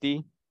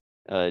safety,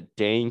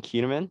 Dane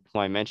Kuehneman, who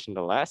I mentioned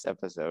the last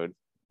episode,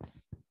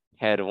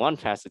 had 1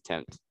 pass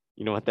attempt.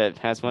 You know what that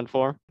pass went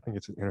for? I think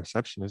it's an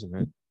interception, isn't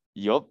it?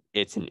 Yup,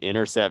 it's an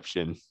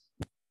interception.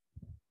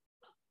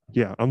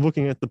 Yeah, I'm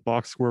looking at the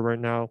box score right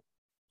now.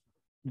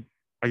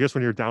 I guess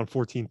when you're down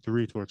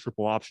 14-3 to a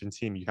triple option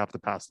team, you have to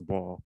pass the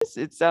ball.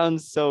 It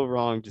sounds so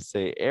wrong to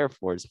say Air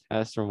Force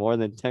passed for more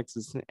than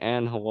Texas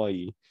and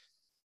Hawaii.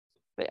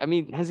 I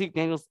mean, Hezek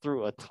Daniels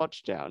threw a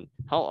touchdown.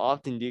 How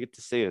often do you get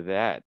to say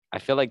that? I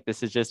feel like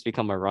this has just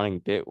become a running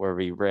bit where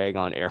we rag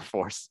on Air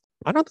Force.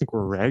 I don't think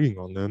we're ragging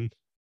on them.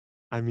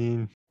 I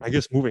mean, I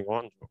guess moving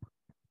on,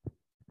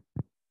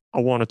 I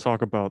want to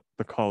talk about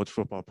the college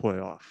football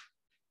playoff.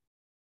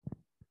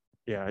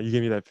 Yeah, you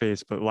gave me that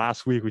face, but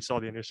last week we saw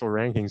the initial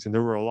rankings and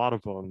there were a lot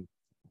of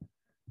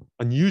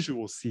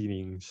unusual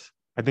seedings.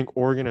 I think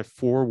Oregon at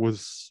 4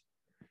 was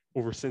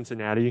over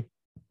Cincinnati,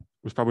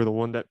 was probably the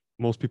one that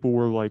most people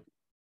were like,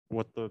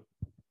 what the,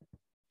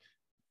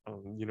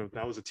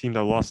 that was a team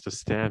that lost to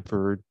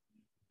Stanford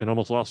and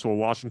almost lost to a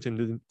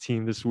Washington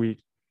team this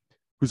week,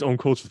 whose own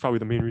coach was probably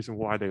the main reason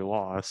why they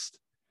lost.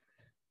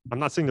 I'm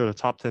not saying they're the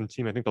top 10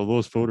 team. I think the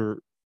lowest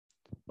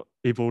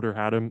a voter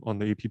had him on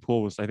the AP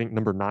poll was, I think,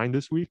 number 9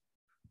 this week,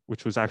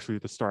 which was actually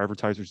the Star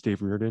Advertiser's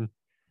Dave Reardon.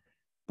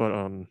 But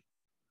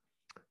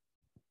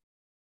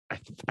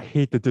I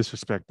hate the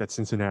disrespect that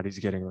Cincinnati's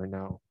getting right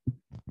now.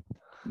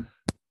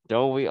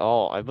 Don't we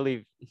all? I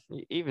believe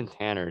even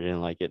Tanner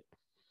didn't like it.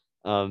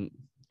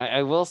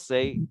 I will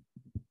say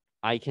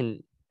I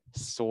can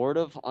sort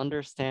of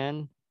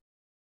understand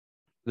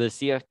the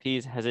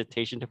CFP's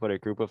hesitation to put a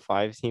group of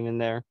 5 team in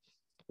there.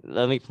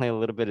 Let me play a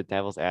little bit of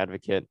devil's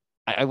advocate.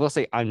 I will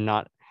say I'm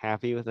not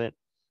happy with it,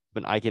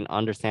 but I can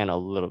understand a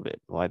little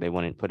bit why they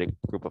wouldn't put a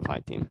group of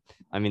 5 team.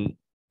 I mean,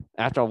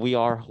 after all, we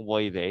are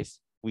Hawaii based.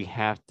 We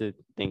have to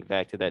think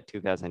back to that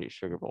 2008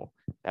 Sugar Bowl.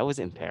 That was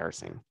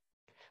embarrassing.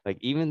 Like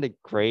even the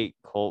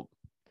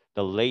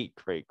late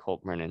great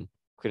Colt Brennan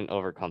couldn't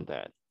overcome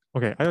that.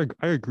 Okay,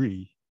 I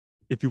agree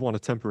if you want to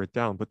temper it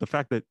down, but the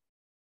fact that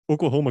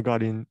Oklahoma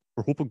got in,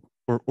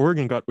 or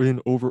Oregon got in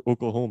over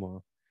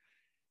Oklahoma,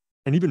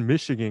 and even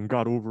Michigan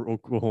got over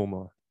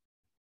Oklahoma,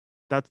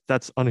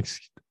 that's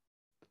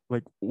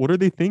like, what are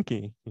they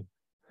thinking?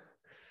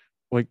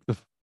 Like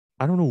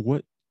I don't know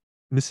what.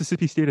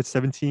 Mississippi State at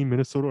 17,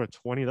 Minnesota at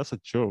 20. That's a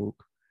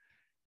joke.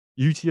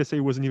 UTSA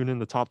wasn't even in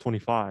the top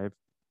 25.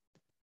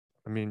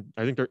 I mean,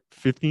 I think they're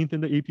 15th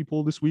in the AP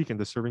poll this week, and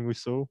deservingly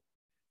so.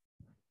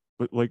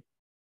 But like,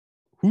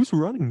 who's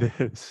running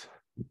this?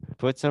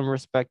 Put some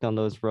respect on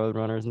those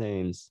Roadrunners'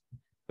 names.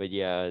 But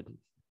yeah,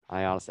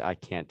 I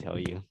can't tell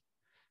you.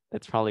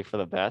 It's probably for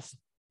the best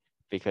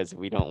because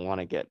we don't want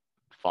to get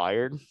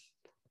fired.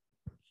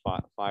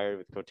 Fired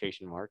with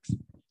quotation marks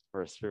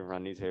for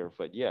run these here.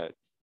 But yeah,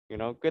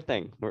 good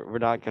thing. We're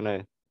not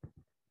gonna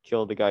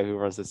kill the guy who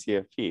runs the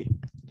CFP.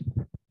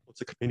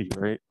 It's a committee,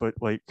 right? But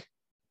like,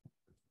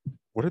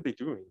 what are they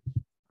doing?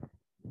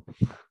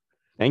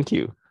 Thank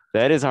you.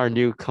 That is our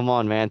new "Come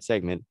On Man"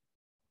 segment.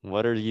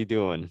 What are you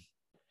doing?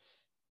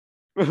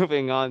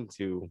 Moving on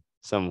to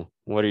some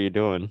 "What are you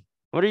doing?"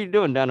 What are you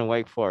doing down in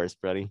Wake Forest,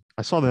 buddy?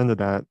 I saw the end of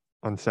that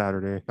on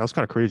Saturday. That was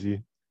kind of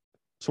crazy.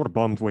 Sort of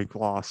bummed Wake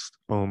lost.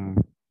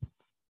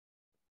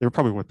 They were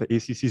probably the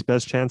ACC's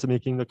best chance of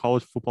making the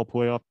college football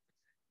playoff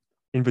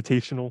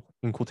invitational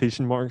in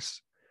quotation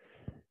marks.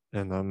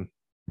 And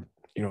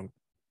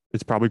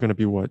it's probably going to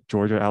be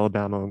Georgia,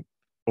 Alabama,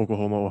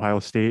 Oklahoma, Ohio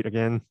State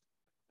again.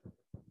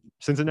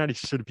 Cincinnati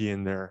should be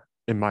in there,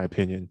 in my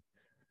opinion.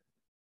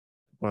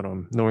 But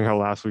knowing how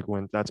last week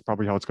went, that's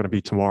probably how it's going to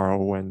be tomorrow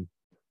when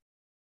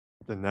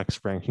the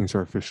next rankings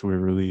are officially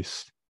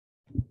released.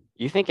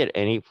 You think at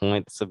any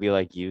point this will be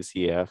like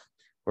UCF,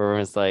 where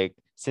it's like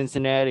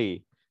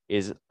Cincinnati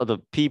is the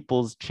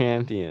people's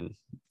champion?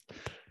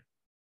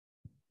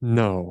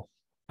 No,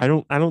 I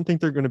don't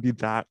think they're going to be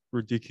that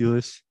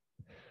ridiculous.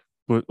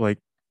 But like,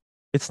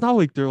 it's not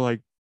like they're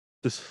like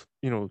this,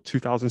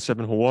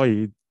 2007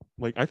 Hawaii.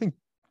 Like, I think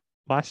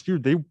last year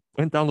they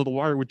went down to the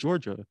wire with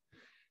Georgia.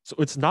 So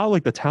it's not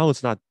like the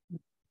talent's not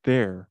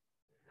there.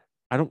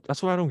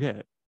 That's what I don't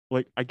get.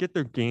 Like, I get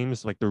their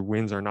games, like their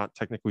wins are not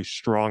technically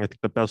strong. I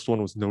think the best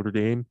one was Notre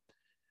Dame.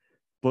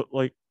 But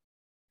like,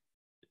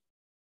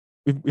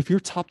 if you're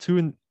top 2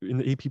 in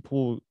the AP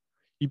poll,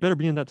 you better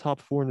be in that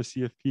top 4 in the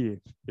CFP,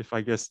 if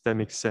I guess that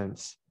makes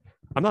sense.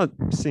 I'm not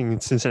saying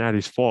it's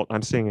Cincinnati's fault.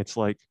 I'm saying it's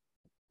like,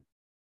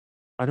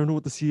 I don't know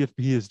what the CFP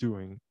is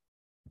doing.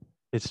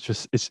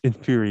 It's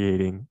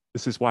infuriating.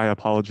 This is why I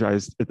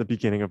apologized at the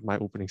beginning of my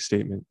opening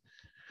statement.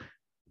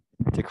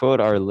 To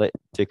quote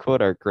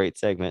our great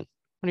segment,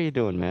 what are you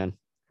doing, man?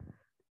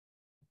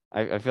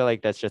 I feel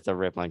like that's just a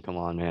rip line. Come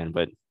on, man,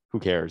 but who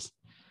cares?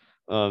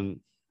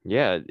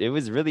 Yeah, it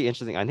was really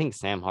interesting. I think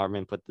Sam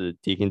Hartman put the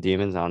Deacon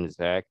Demons on his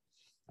back.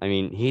 I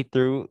mean, he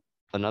threw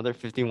another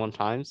 51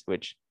 times,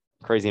 which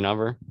crazy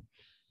number.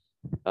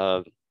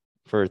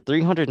 For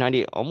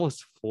 390,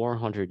 almost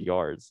 400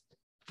 yards,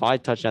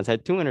 5 touchdowns,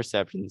 had 2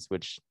 interceptions,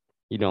 which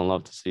you don't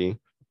love to see.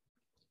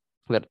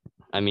 But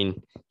I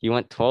mean, he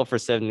went 12 for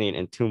 78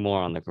 and 2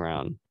 more on the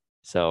ground.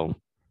 So,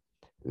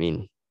 I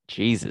mean,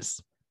 Jesus.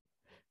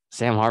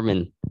 Sam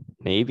Hartman,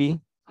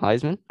 maybe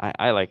Heisman.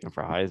 I like him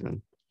for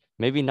Heisman.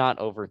 Maybe not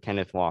over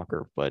Kenneth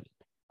Walker, but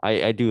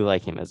I do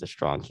like him as a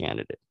strong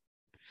candidate.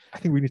 I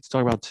think we need to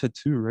talk about Ted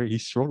too, right? He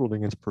struggled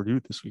against Purdue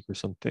this week or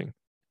something,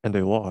 and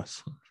they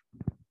lost.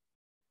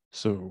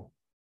 So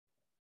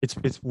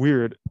it's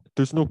weird.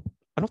 There's no,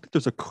 I don't think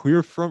there's a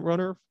clear front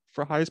runner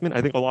for Heisman.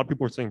 I think a lot of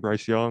people are saying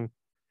Bryce Young.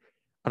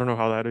 I don't know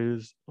how that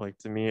is. Like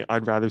to me,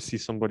 I'd rather see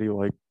somebody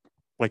like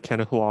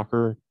Kenneth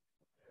Walker.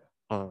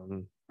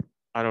 Um,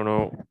 I don't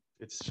know.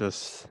 It's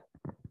just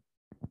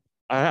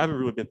I haven't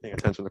really been paying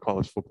attention to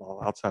college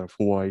football outside of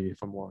Hawaii, if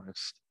I'm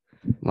honest.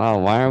 Wow,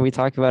 why aren't we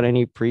talking about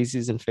any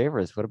preseason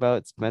favorites? What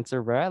about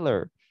Spencer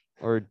Rattler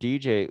or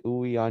DJ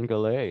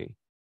Uyangale?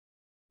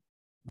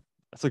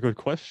 That's a good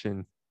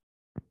question.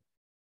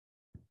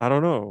 I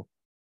don't know.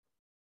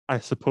 I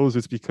suppose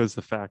it's because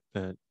the fact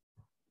that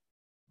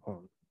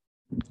um,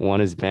 One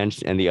is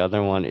benched and the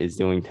other one is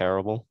doing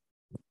terrible.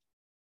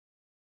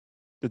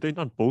 did they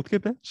not both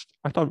get benched?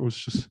 I thought it was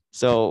just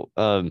So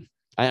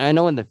I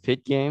know in the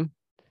Pitt game,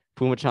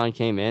 Pumachan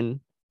came in,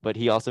 but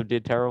he also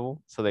did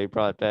terrible. So they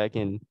brought back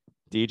in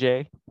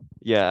DJ.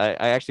 Yeah,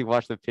 I actually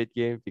watched the Pitt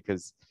game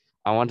because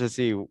I want to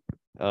see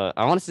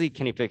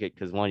Kenny Pickett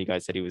because one, you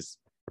guys said he was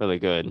really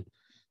good.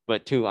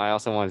 But two, I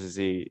also wanted to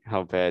see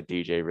how bad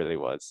DJ really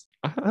was.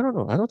 I don't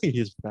know. I don't think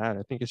he's bad.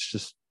 I think it's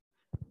just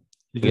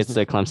he He gets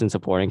doesn't. the Clemson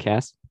supporting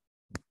cast.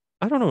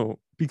 I don't know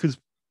because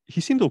he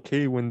seemed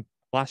okay when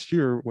last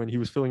year when he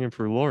was filling in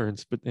for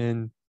Lawrence, but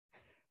then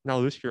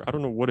now this year I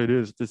don't know what it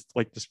is. This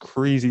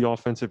crazy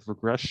offensive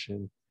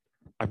regression.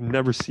 I've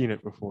never seen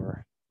it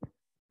before.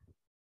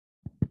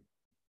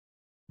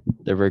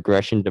 The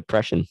regression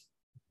depression.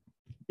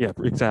 Yeah,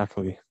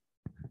 exactly.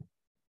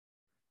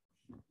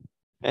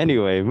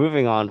 Anyway,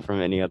 moving on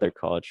from any other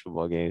college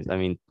football games. I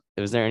mean,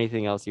 was there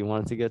anything else you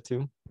wanted to get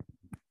to?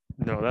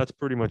 No, that's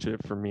pretty much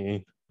it for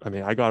me. I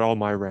mean, I got all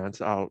my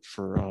rants out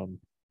for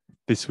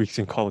this week's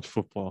in college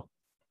football.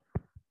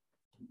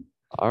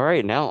 All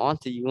right, now on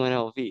to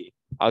UNLV.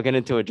 I'll get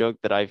into a joke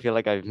that I feel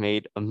like I've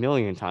made a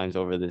million times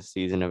over this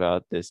season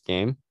about this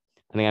game.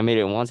 I think I made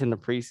it once in the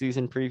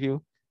preseason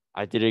preview.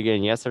 I did it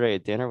again yesterday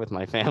at dinner with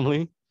my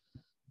family.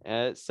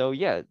 So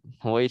yeah,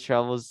 Hawaii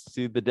travels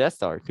to the Death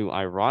Star to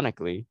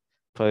ironically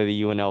play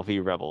the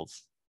UNLV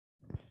Rebels.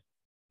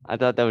 I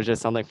thought that was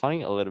just something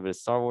funny, a little bit of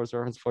Star Wars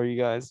reference for you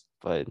guys.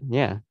 But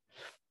yeah,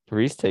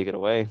 Reece, take it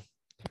away.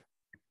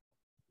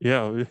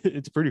 Yeah,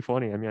 it's pretty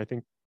funny. I mean, I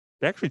think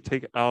they actually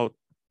take out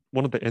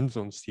one of the end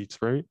zone seats,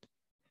 right?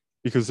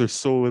 Because there's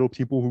so little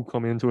people who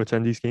come in to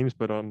attend these games.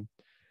 But I'm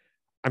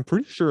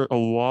pretty sure a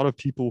lot of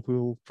people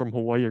who from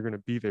Hawaii are going to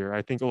be there.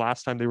 I think the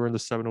last time they were in the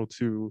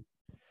 702,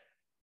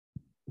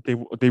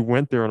 they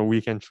went there on a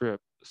weekend trip.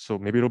 So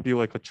maybe it'll be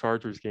like a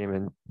Chargers game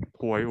and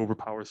Hawaii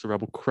overpowers the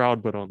Rebel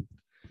crowd. But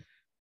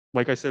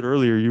like I said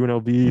earlier,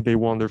 UNLV they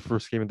won their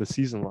first game of the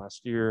season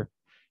last year.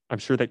 I'm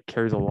sure that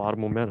carries a lot of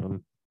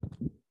momentum.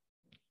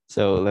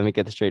 So let me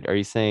get this straight. Are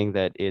you saying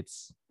that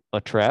it's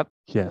a trap?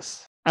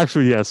 Yes,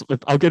 actually, yes.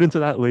 I'll get into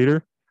that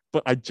later.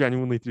 But I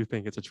genuinely do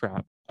think it's a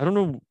trap. I don't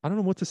know. I don't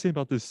know what to say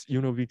about this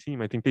UNLV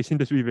team. I think they seem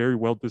to be very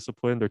well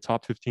disciplined. They're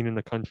top 15 in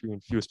the country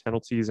in fewest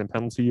penalties and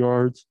penalty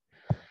yards.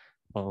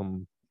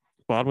 Um,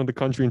 bottom of the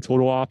country in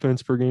total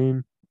offense per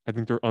game. I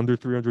think they're under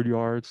 300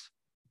 yards.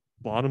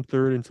 Bottom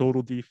third in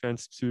total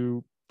defense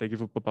too. They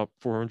give up about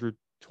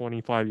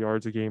 425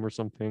 yards a game or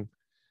something.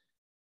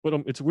 But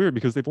it's weird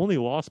because they've only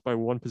lost by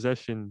one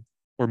possession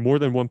or more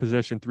than one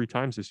possession 3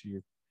 times this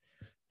year,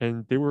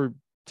 and they were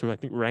to I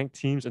think ranked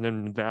teams and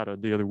then Nevada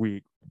the other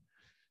week.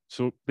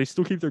 So they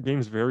still keep their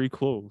games very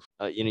close.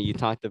 You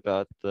talked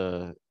about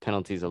the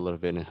penalties a little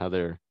bit and how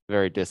they're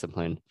very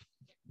disciplined.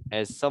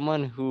 As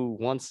someone who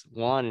once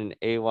won an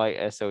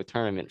AYSO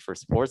tournament for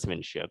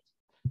sportsmanship,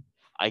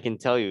 I can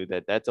tell you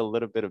that that's a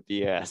little bit of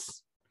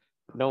BS.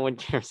 No one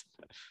cares.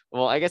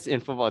 Well, I guess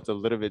in football it's a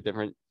little bit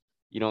different.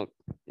 You don't,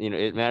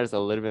 it matters a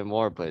little bit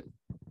more, but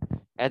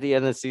at the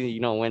end of the season, you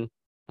don't win.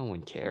 No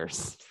one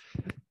cares.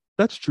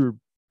 That's true.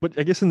 But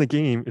I guess in the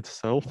game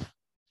itself,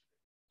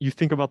 you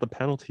think about the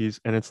penalties,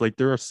 and it's like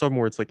there are some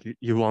where it's like it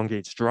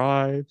elongates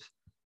drives.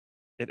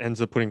 It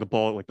ends up putting the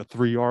ball at like the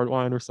 3 yard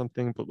line or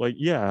something. But like,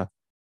 yeah,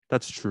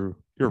 that's true.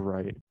 You're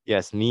right.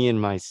 Yes, me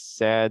and my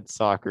sad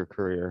soccer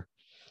career.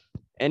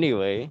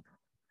 Anyway,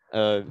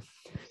 uh,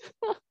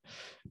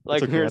 It's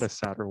like okay. I here's had a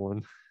sadder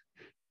one.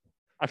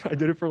 I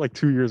did it for like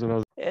 2 years when I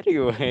was.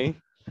 anyway.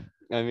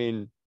 I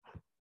mean,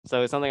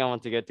 so it's something I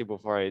want to get to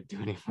before I do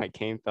any of my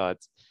game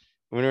thoughts.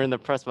 When we were in the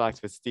press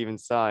box with Steven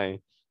Tsai,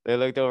 they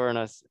looked over at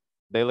us.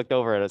 They looked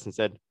over at us and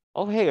said,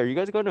 "Oh, hey, are you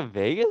guys going to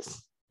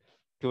Vegas?"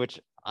 To which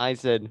I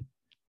said,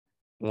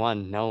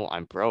 "One, no,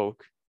 I'm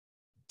broke.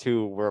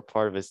 Two, we're a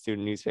part of a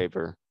student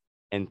newspaper.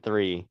 And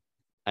three,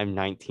 I'm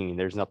 19.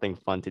 There's nothing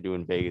fun to do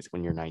in Vegas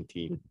when you're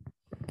 19."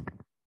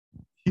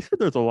 He said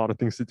there's a lot of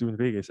things to do in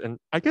Vegas, and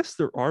I guess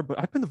there are. But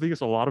I've been to Vegas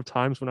a lot of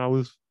times when I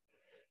was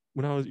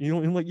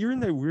in like you're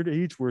in that weird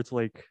age where it's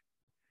like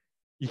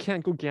you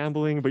can't go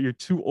gambling, but you're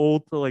too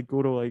old to like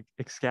go to like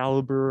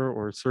Excalibur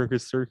or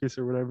Circus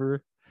or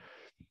whatever.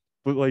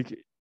 But like,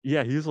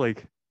 yeah, he's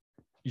like,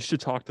 you should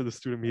talk to the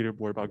student media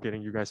board about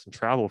getting you guys some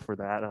travel for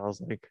that. And I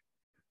was like,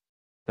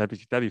 that'd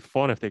be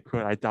fun if they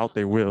could. I doubt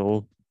they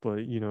will,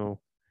 but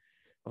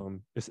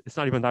It's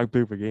not even that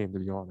big of a game, to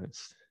be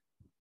honest.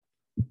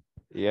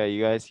 Yeah,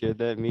 you guys hear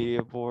that,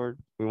 media board?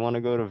 We want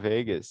to go to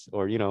Vegas,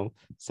 or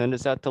send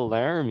us out to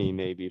Laramie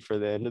maybe for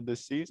the end of the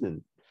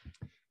season.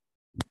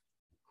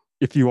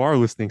 If you are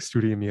listening,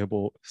 student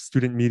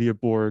media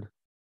board,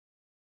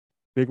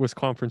 Big West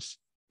Conference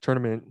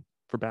tournament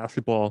for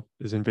basketball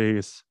is in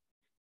Vegas.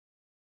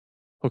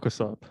 Hook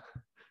us up.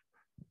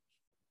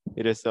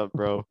 Hit us up,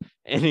 bro.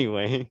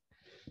 Anyway,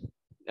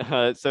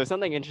 so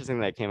something interesting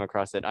that I came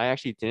across that I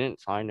actually didn't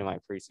find in my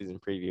preseason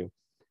preview.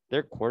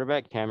 Their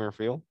quarterback, Cameron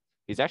Field,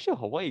 he's actually a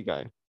Hawaii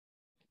guy.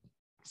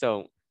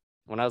 So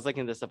when I was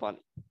looking this up on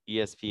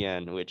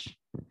ESPN, which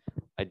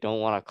I don't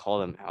want to call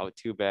them out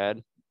too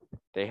bad,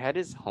 they had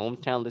his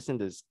hometown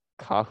listed as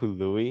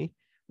Kahului,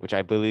 which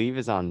I believe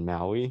is on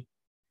Maui.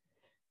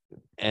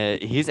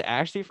 He's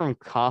actually from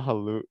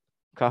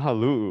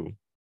Kahaluu.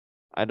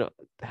 I don't.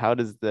 How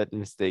does that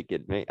mistake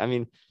get made? I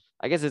mean,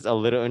 I guess it's a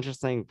little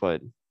interesting,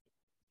 but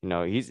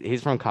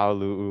he's from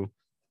Kahaluu.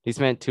 He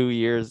spent 2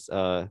 years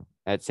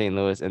at St.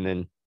 Louis, and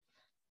then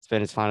spent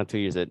his final 2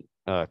 years at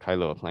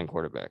Kailua playing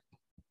quarterback.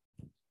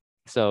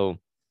 So,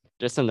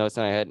 just some notes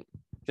that I had.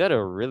 He had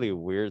a really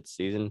weird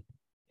season.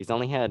 He's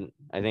only had,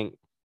 I think,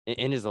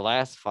 in his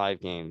last 5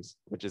 games,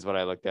 which is what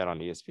I looked at on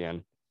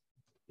ESPN.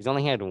 He's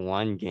only had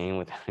 1 game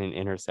without an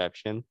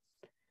interception.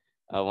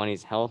 When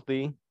he's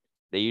healthy,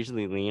 they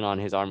usually lean on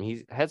his arm.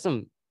 He's had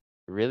some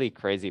really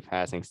crazy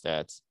passing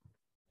stats.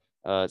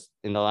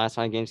 In the last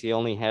 5 games, he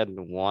only had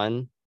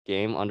 1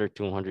 game under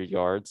 200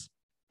 yards,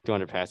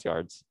 200 pass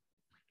yards.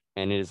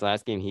 And in his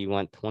last game, he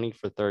went 20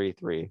 for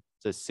 33.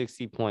 It's a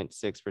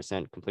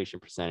 60.6% completion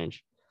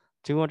percentage,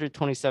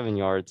 227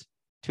 yards,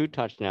 2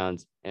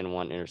 touchdowns, and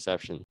 1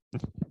 interception.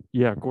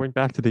 Yeah, going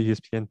back to the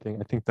ESPN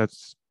thing,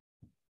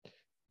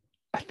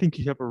 I think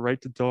you have a right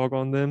to dog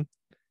on them.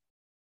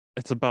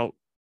 It's about,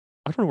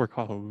 I don't know where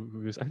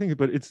Kaho is. I think,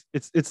 but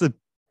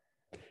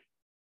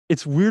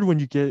it's weird when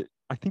you get.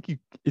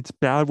 It's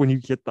bad when you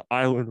get the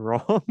island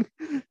wrong,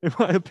 in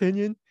my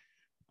opinion.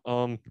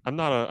 I'm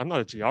not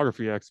a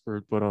geography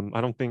expert, but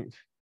I don't think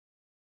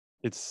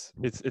it's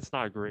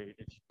not great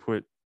if you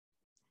put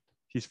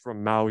he's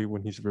from Maui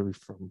when he's really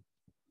from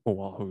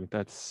Oahu.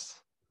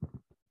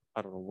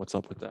 I don't know what's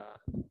up with that.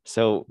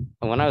 So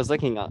when I was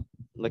looking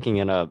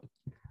it up,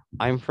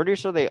 I'm pretty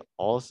sure they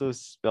also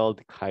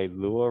spelled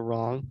Kailua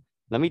wrong.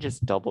 Let me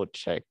just double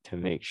check to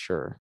make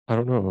sure. I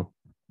don't know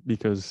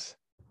because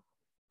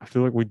I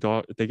feel like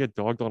they get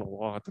dogged on a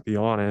lot, to be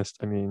honest.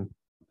 I mean,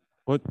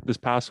 this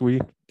past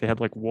week they had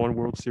like 1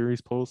 World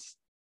Series post,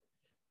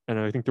 and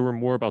I think there were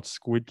more about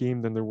Squid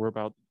Game than there were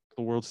about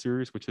the World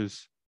Series, which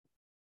is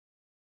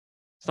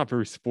it's not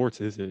very sports,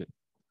 is it?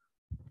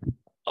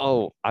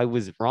 Oh, I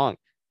was wrong.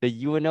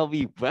 The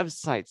UNLV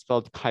website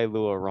spelled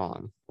Kailua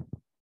wrong.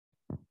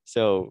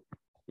 So,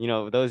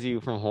 those of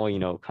you from Hawaii,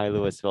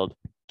 Kailua is spelled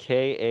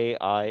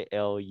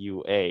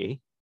Kailua.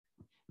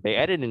 They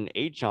added an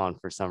H on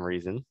for some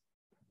reason.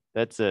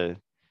 That's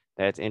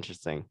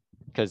interesting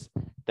because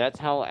that's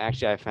how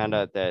actually I found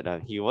out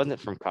that he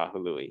wasn't from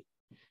Kahului.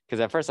 Because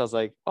at first I was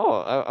like,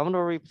 oh, I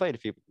wonder where he played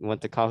if he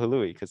went to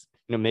Kahului, because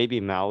maybe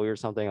Maui or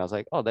something. I was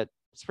like, oh, that's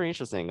pretty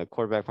interesting, a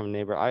quarterback from a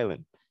neighbor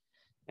island.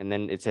 And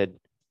then it said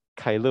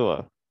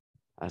Kailua.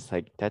 I was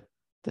like,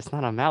 that's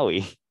not a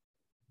Maui.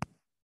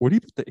 What do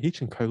you put the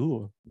H in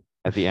Kailua?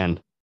 At the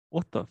end.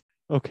 What the?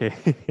 Okay.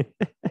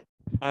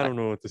 I don't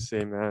know what to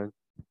say, man.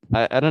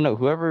 I don't know.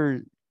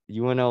 Whoever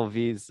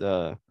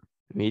UNLV's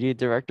media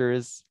director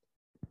is,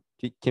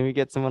 can we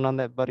get someone on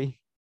that, buddy?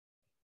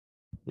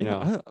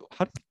 How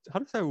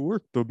does that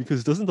work though?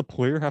 Because doesn't the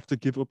player have to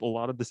give up a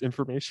lot of this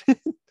information?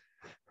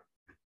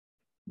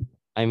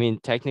 I mean,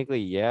 technically,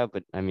 yeah,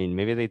 but I mean,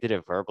 maybe they did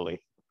it verbally.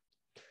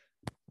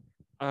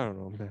 I don't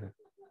know, man.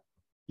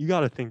 You got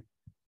to think,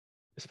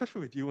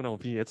 especially with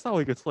UNLV, it's not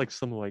like it's like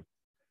some like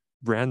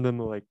random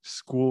like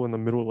school in the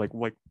middle, like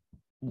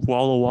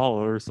Walla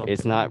Walla or something.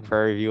 It's not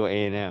Prairie View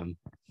A&M.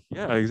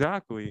 Yeah,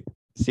 exactly.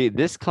 See,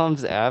 this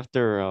comes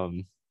after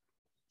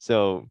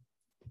so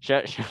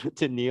shout out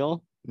to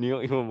Neil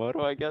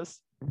Iwamoto, I guess.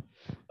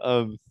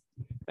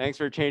 Thanks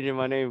for changing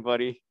my name,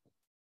 buddy.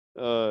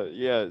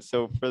 Yeah,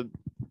 so for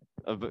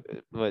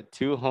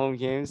 2 home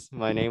games,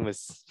 my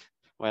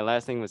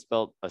last name was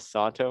spelled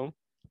Asato.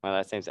 My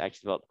last name's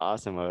actually spelled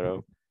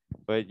Asamoto.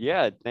 But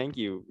yeah, thank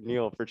you,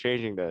 Neil, for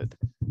changing that.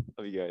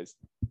 Love you guys.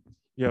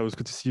 Yeah, it was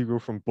good to see you go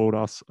from Bode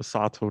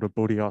Asato to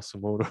Bode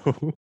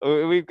Asamoto.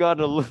 We've got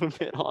a little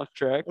bit off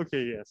track.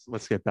 Okay, yes,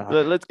 let's get back.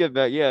 Let's get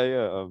back.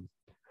 Yeah.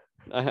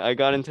 I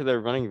got into their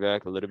running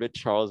back a little bit,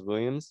 Charles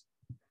Williams.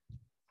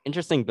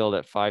 Interesting build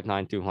at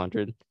 5'9",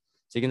 200.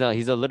 So you can tell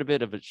he's a little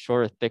bit of a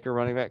shorter, thicker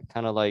running back,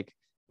 kind of like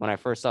when I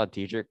first saw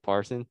Dedrick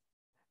Parson.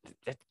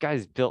 That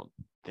guy's built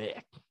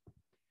thick.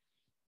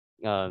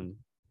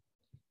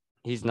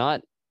 He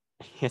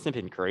hasn't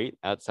been great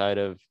outside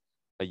of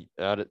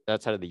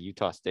the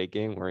Utah State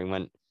game, where he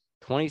went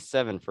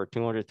 27 for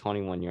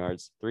 221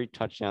 yards, 3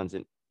 touchdowns,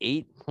 and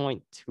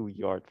 8.2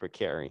 yards per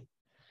carry.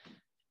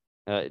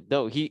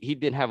 Though he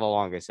did have a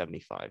long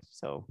 75,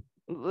 so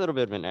a little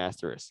bit of an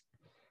asterisk.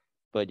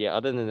 But yeah,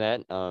 other than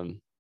that,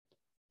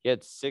 he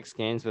had 6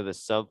 games with a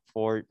sub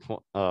 4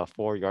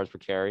 yards per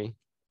carry.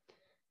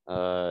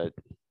 Had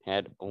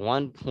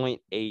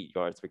 1.8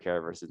 yards per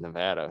carry versus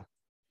Nevada.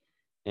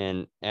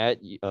 And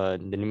at the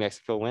New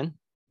Mexico win,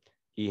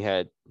 he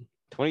had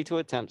 22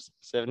 attempts,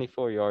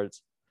 74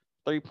 yards,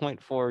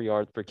 3.4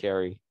 yards per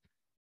carry,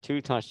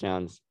 2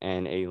 touchdowns,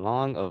 and a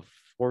long of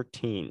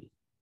 14.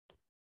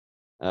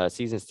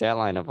 Season stat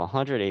line of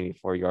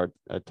 184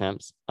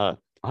 attempts,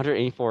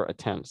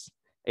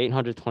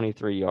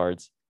 823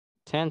 yards,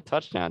 10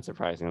 touchdowns,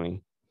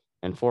 surprisingly,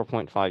 and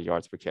 4.5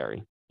 yards per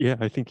carry. Yeah,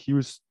 I think he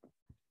was.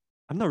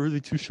 I'm not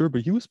really too sure,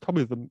 but he was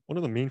probably one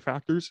of the main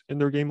factors in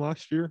their game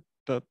last year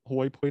that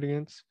Hawaii played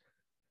against.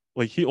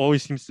 Like he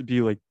always seems to be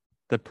like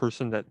that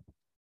person that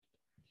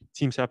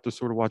teams have to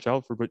sort of watch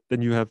out for. But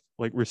then you have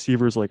like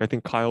receivers like I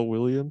think Kyle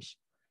Williams,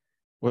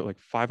 like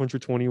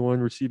 521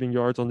 receiving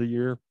yards on the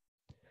year,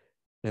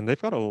 and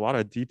they've got a lot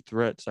of deep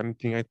threats. I'm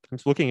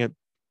looking at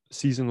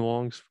season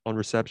longs on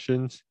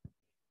receptions.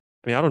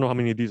 I mean, I don't know how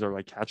many of these are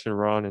like catch and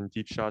run and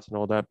deep shots and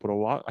all that, but a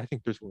lot. I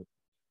think there's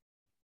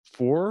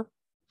four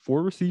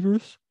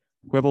receivers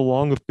who have a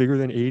long of bigger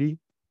than 80,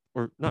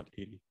 or not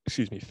 80,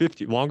 excuse me,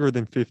 50, longer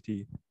than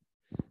 50.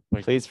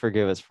 Like, please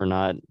forgive us for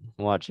not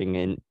watching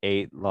an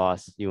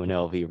 8-loss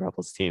UNLV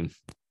Rebels team.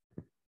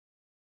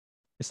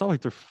 It's not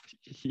like they're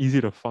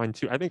easy to find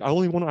too. I think the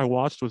only one I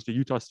watched was the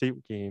Utah State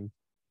game,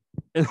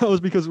 and that was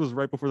because it was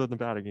right before the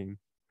Nevada game.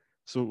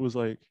 So it was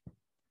like,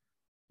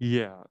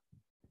 yeah.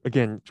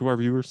 Again, to our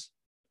viewers,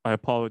 I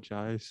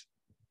apologize.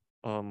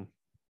 I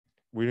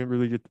didn't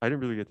really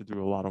get to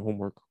do a lot of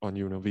homework on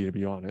UNLV, to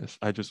be honest.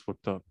 I just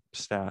looked up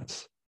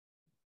stats.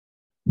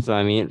 So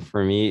I mean,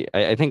 for me,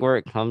 I think where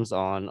it comes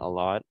on a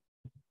lot,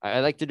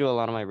 I like to do a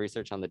lot of my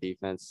research on the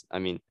defense. I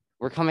mean,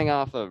 we're coming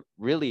off a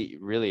really,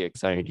 really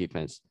exciting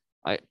defense.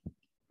 I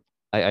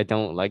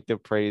don't like to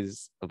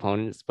praise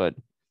opponents, but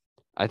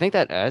I think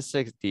that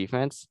Aztecs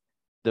defense,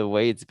 the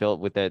way it's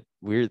built with that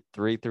weird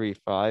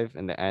 3-3-5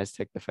 and the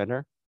Aztec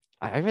defender,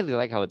 I really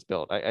like how it's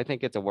built. I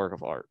think it's a work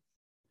of art.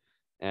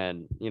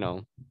 And, you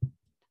know,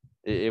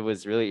 it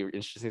was really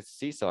interesting to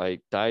see. So I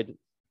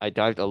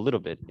dived a little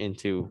bit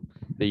into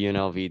the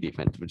UNLV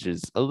defense, which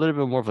is a little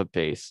bit more of a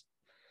base.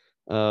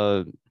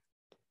 You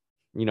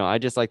know, I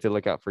just like to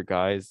look out for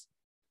guys.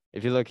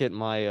 If you look at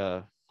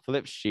my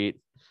flip sheet,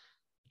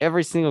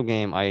 every single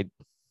game I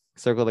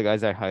circle the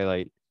guys I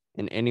highlight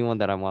and anyone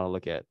that I want to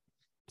look at.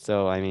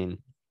 So I mean,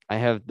 I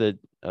have the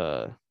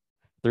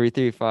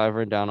 3-3-5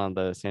 written down on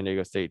the San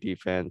Diego State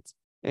defense.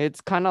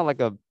 It's kind of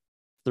like a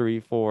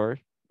 3-4,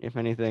 if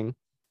anything.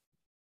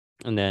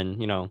 And then,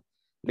 you know,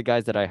 the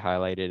guys that I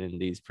highlighted in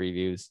these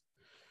previews.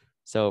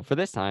 So for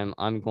this time,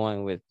 I'm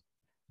going with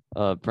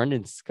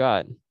Brendan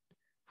Scott,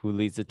 who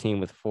leads the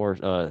team with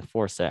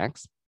four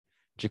sacks.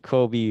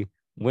 Jacoby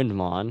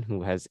Windmon,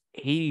 who has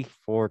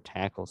 84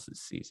 tackles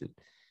this season.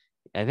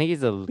 I think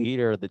he's the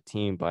leader of the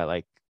team by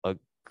like a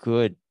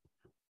good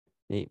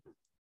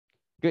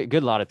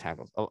lot of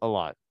tackles. A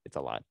lot. It's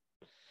a lot.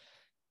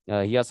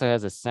 He also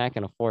has a sack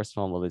and a forced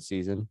fumble this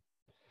season.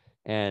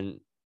 And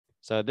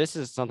so this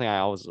is something I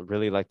always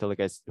really like to look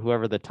at,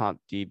 whoever the top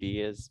DB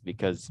is,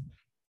 because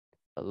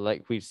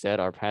like we've said,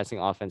 our passing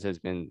offense has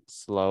been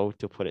slow,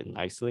 to put it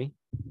nicely.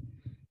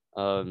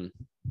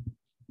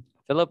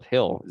 Phillip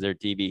Hill is their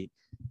DB.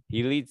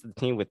 He leads the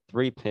team with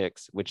 3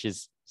 picks, which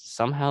is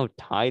somehow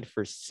tied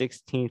for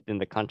 16th in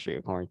the country,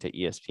 according to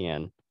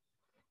ESPN.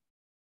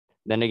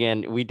 Then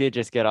again, we did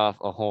just get off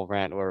a whole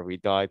rant where we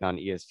died on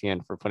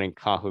ESPN for putting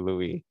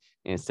Kahului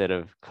instead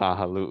of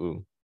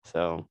Kahalu'u.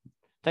 So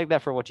take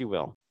that for what you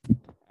will.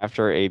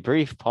 After a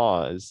brief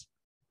pause,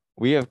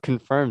 we have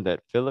confirmed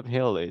that Phillip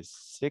Hill is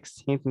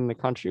 16th in the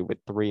country with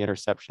 3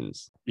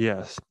 interceptions.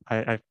 Yes,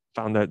 I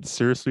found that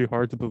seriously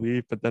hard to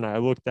believe, but then I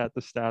looked at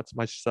the stats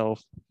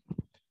myself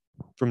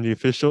from the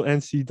official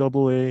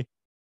NCAA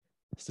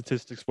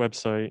statistics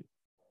website.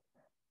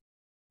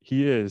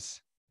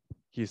 He's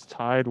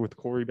tied with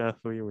Corey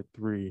Bethley with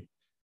 3,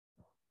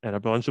 and a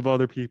bunch of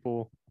other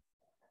people.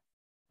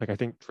 Like I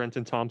think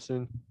Trenton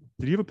Thompson.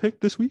 Did he have a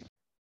pick this week?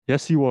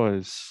 Yes, he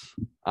was.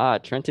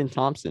 Trenton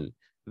Thompson.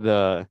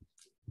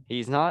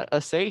 He's not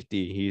a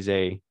safety. He's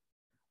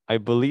I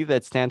believe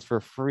that stands for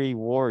free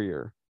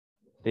warrior.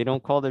 They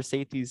don't call their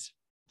safeties.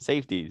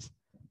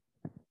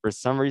 For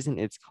some reason,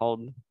 it's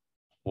called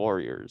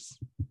warriors,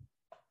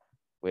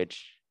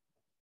 which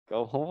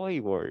go Hawaii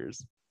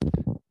Warriors.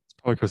 It's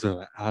probably because they're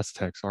the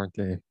Aztecs, aren't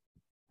they?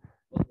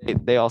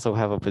 They also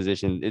have a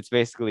position. It's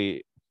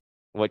basically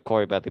what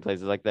Corey Bethley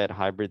plays. Is like that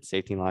hybrid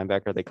safety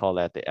linebacker. They call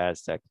that the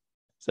Aztec.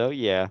 So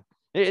yeah,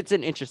 it's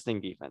an interesting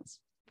defense.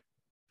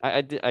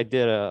 I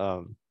did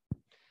a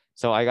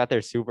so I got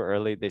there super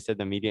early. They said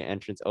the media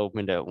entrance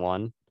opened at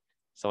 1.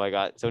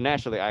 So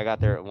naturally I got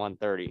there at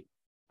 1:30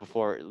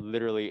 before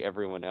literally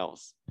everyone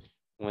else.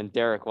 When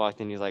Derek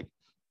walked in, he's like,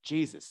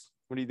 Jesus,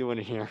 what are you doing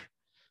in here?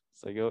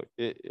 So I go,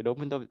 it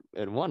opened up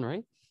at 1,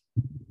 right?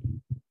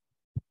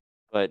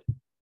 But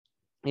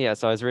yeah,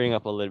 so I was reading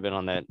up a little bit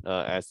on that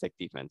Aztec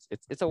defense.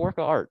 It's a work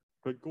of art.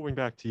 But going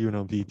back to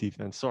UNLV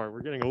defense, sorry,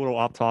 we're getting a little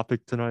off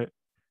topic tonight.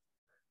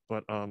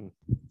 But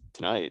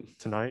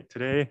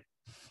today,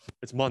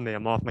 it's Monday.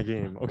 I'm off my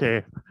game.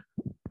 Okay.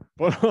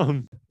 But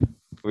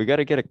we got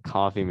to get a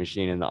coffee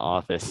machine in the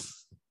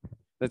office.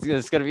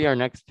 That's gonna be our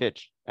next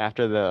pitch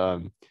after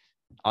the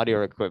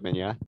audio equipment.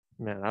 Yeah.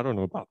 man, I don't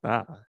know about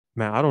that.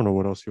 Man, I don't know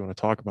what else you want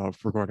to talk about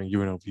regarding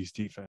UNLV's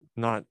defense.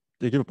 Not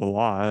they give up a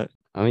lot.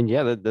 I mean,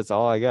 yeah, that's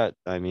all I got.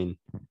 I mean,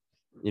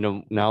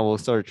 now we'll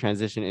sort of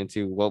transition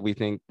into what we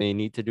think they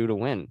need to do to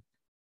win,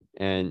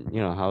 and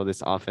how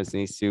this offense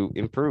needs to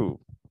improve.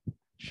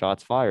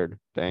 Shots fired,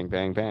 bang,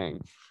 bang,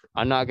 bang.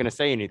 I'm not gonna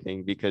say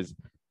anything because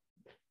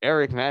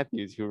Eric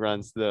Matthews, who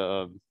runs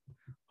the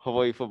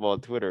Hawaii football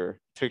Twitter,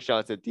 took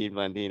shots at Dean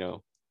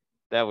Blandino.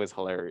 That was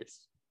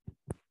hilarious.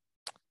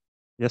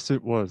 Yes,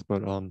 it was.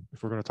 But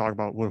if we're gonna talk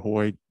about what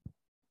Hawaii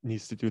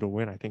needs to do to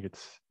win, I think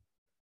it's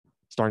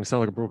starting to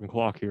sound like a broken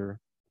clock here.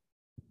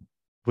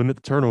 Limit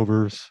the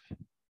turnovers.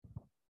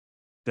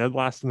 Dead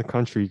last in the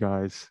country,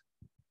 guys,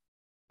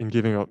 in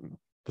giving up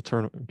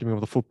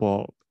the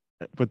football.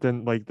 But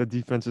then like the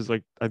defense is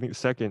like I think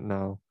second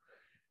now,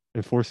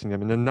 enforcing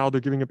them, and then now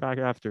they're giving it back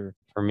after.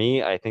 For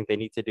me, I think they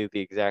need to do the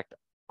exact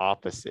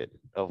opposite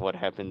of what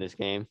happened this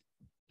game.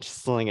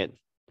 Just sling it.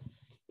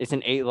 It's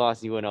an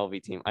 8-loss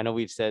UNLV team. I know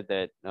we've said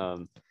that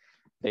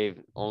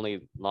they've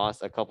only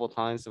lost a couple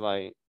times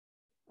by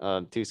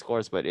 2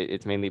 scores, but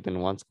it's mainly been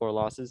 1-score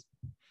losses.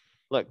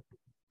 Look,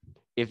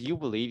 if you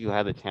believe you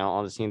have the talent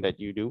on the team that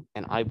you do,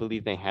 and I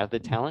believe they have the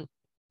talent,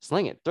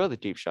 sling it, throw the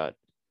deep shot.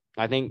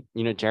 I think,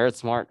 Jared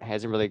Smart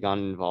hasn't really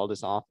gotten involved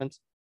this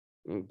offense.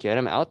 Get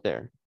him out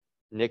there.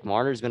 Nick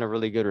Marner's been a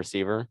really good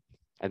receiver.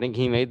 I think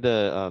he made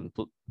the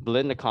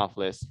Blitnikoff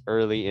list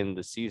early in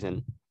the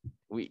season.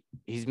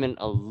 He's been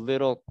a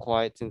little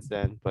quiet since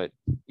then, but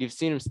you've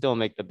seen him still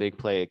make the big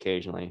play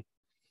occasionally.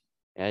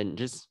 And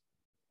just,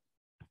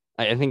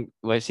 I think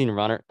I've seen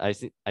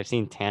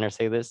Tanner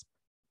say this.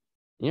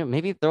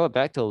 Maybe throw it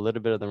back to a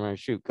little bit of the run and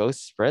shoot. Go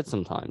spread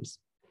sometimes.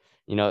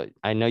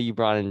 I know you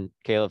brought in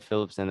Caleb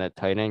Phillips in that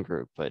tight end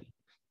group, but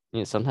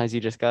sometimes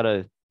you just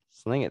gotta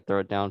sling it, throw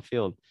it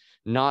downfield.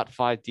 Not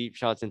 5 deep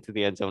shots into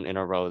the end zone in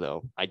a row,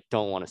 though. I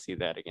don't want to see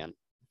that again.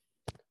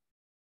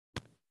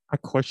 I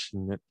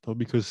question it though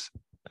because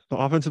the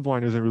offensive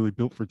line isn't really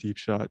built for deep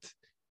shots.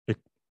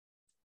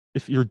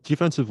 If your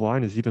defensive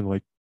line is even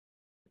like,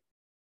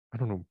 I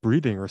don't know,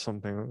 breathing or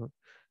something,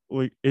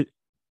 like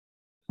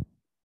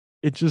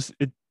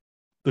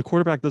the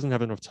quarterback doesn't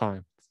have enough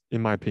time,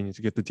 in my opinion,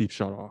 to get the deep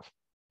shot off,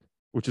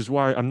 which is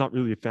why I'm not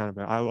really a fan of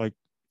it. I like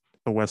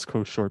the West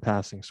Coast short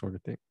passing sort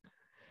of thing.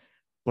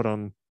 But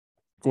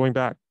going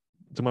back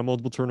to my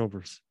multiple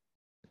turnovers,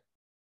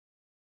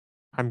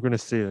 I'm gonna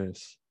say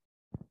this.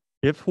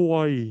 If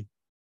Hawaii,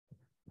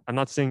 I'm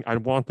not saying I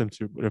want them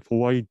to, but if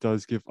Hawaii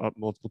does give up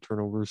multiple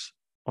turnovers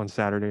on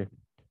Saturday,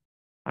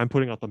 I'm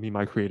putting out the meme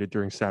I created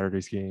during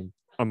Saturday's game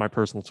on my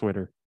personal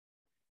Twitter.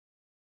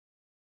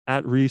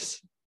 At Reece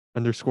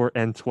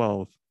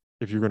 _N12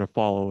 if you're gonna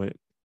follow it.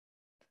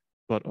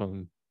 But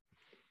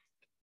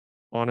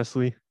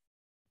honestly,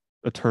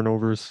 the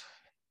turnovers,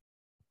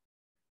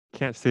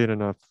 can't say it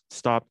enough.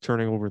 Stop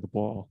turning over the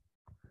ball.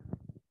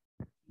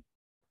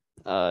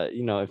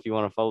 If you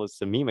want to follow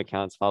some meme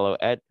accounts, follow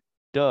at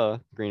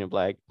Green and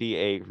Black,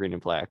 DA Green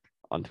and Black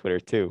on Twitter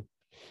too.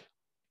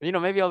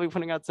 Maybe I'll be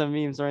putting out some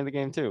memes during the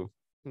game too.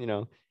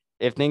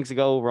 If things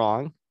go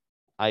wrong,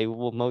 I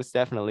will most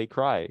definitely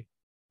cry.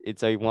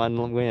 It's a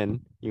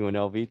 1-win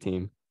UNLV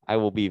team. I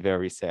will be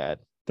very sad.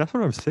 That's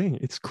what I'm saying.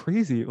 It's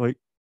crazy. Like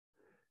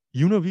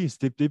UNLV's,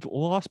 they've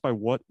lost by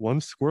what,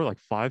 1 score like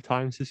 5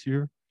 times this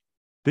year.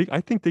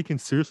 I think they can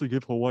seriously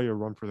give Hawaii a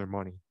run for their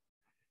money,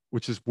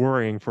 which is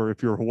worrying for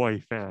if you're a Hawaii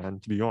fan,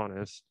 to be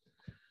honest.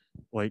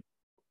 Like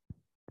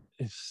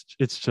it's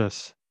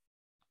just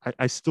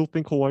I still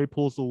think Hawaii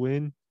pulls the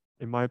win,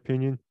 in my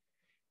opinion,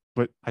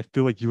 but I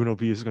feel like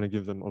UNLV is going to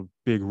give them a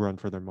big run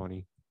for their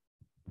money.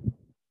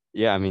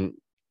 Yeah, I mean,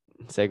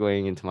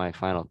 segueing into my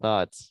final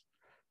thoughts,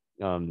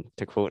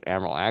 to quote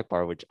Admiral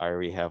Akbar, which I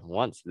already have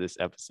once this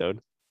episode,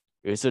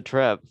 it's a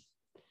trap.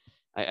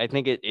 I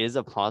think it is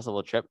a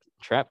possible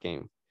trap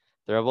game.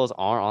 The Rebels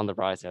are on the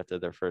rise after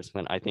their first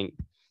win. I think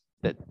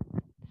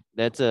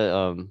that's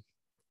an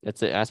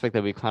aspect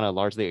that we kind of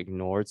largely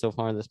ignored so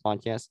far in this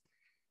podcast.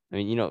 I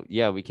mean,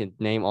 yeah, we can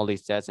name all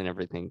these stats and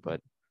everything,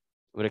 but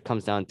when it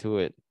comes down to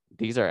it,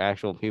 these are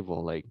actual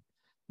people. Like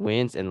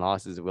wins and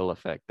losses will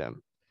affect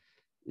them.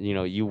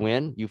 You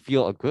win, you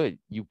feel good.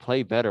 You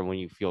play better when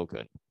you feel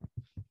good.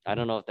 I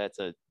don't know if that's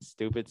a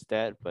stupid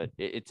stat, but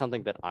it's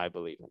something that I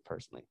believe in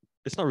personally.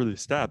 It's not really a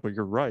stat, but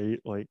you're right.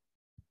 Like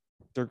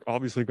they're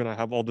obviously going to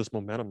have all this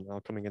momentum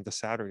now coming into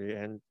Saturday,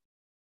 and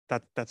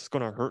that's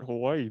going to hurt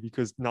Hawaii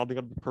because now they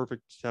got to be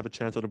perfect to have a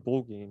chance at a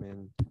bowl game.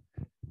 And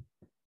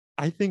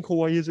I think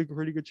Hawaii is a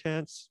pretty good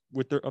chance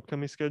with their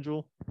upcoming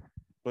schedule,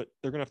 but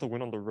they're going to have to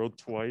win on the road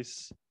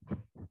twice.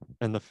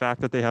 And the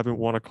fact that they haven't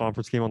won a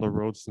conference game on the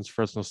road since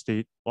Fresno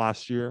State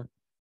last year,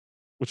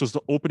 which was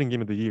the opening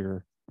game of the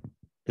year,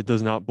 it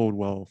does not bode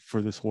well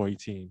for this Hawaii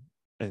team.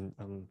 And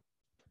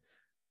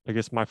I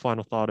guess my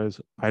final thought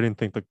is I didn't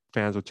think the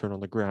fans would turn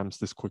on the Grams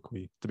this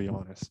quickly, to be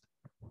honest.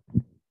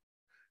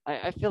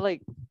 I feel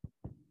like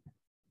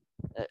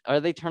are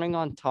they turning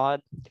on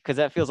Todd? Because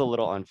that feels a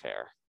little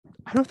unfair.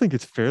 I don't think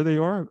it's fair they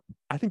are.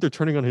 I think they're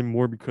turning on him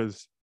more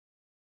because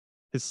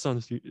his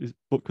son's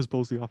because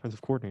Bo's the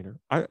offensive coordinator.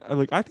 I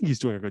think he's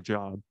doing a good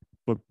job,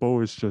 but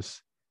Bo is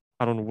just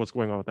I don't know what's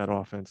going on with that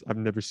offense. I've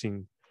never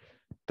seen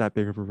that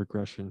big of a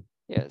regression.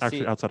 Yeah,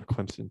 Actually, see, outside of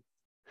Clemson.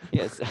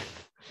 yes.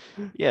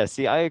 Yeah,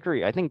 see, I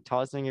agree. I think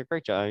Todd's doing a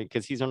great job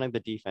because he's running the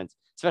defense.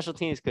 Special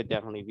teams could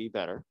definitely be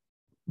better,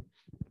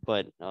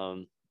 but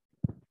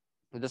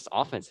this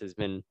offense has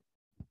been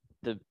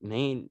the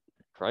main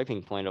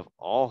griping point of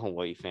all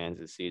Hawaii fans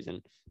this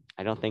season.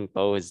 I don't think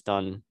Bo has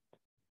done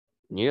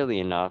nearly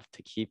enough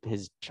to keep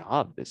his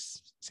job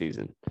this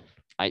season.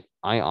 I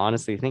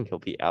honestly think he'll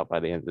be out by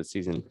the end of the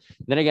season.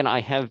 Then again, I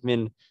have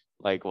been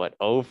like what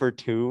 0 for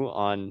 2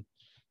 on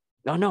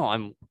no,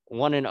 I'm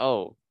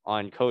 1-0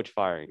 on coach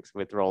firings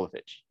with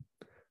Rolovich.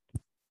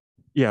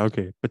 Yeah,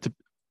 okay, but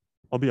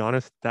I'll be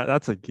honest,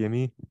 that's a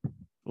gimme.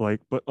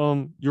 Like, but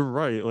you're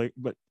right. Like,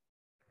 but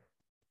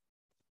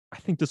I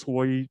think the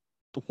Hawaii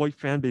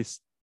fan base,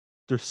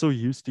 they're so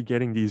used to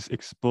getting these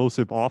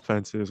explosive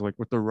offenses, like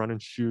with the run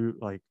and shoot.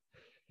 Like,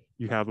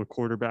 you have a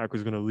quarterback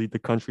who's going to lead the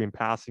country in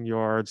passing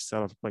yards,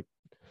 set up like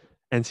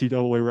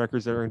NCAA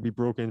records that are going to be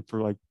broken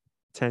for like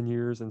 10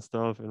 years and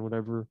stuff and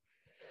whatever.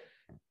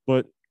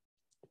 But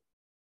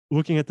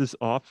looking at this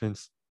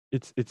offense,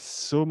 it's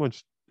so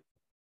much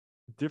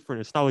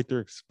different. It's not like they're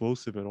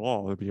explosive at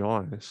all, to be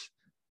honest.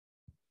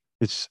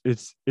 It's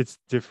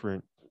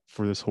different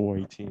for this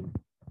Hawaii team.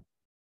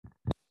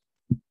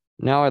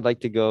 Now I'd like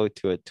to go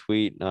to a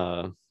tweet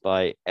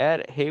by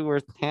Ed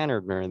Hayworth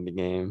Tanner during the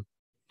game,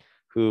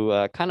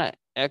 who kind of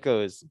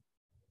echoes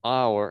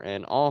our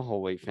and all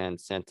Hawaii fan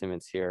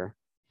sentiments here.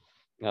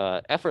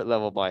 Effort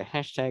level by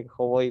hashtag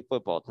Hawaii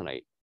football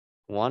tonight.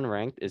 1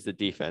 ranked is the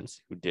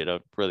defense, who did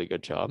a really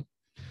good job.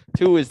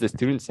 2 is the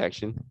student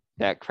section.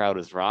 That crowd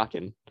was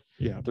rocking.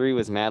 Yeah. 3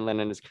 was Madeline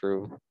and his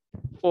crew.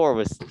 4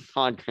 was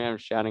Todd Graham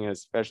shouting at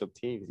his special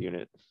teams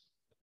unit.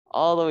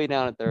 All the way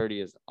down to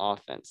 30 is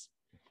offense.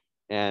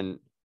 And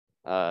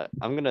I'm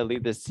going to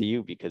leave this to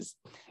you because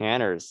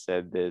Tanner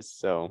said this.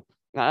 So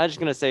I'm just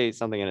going to say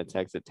something in a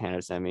text that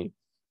Tanner sent me.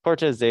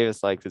 Cortez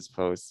Davis liked his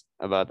post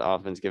about the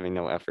offense giving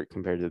no effort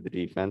compared to the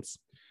defense.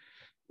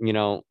 You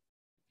know,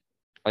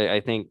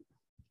 I think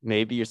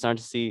maybe you're starting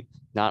to see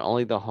not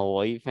only the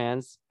Hawaii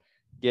fans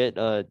get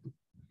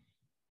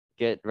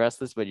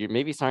restless, but you're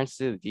maybe starting to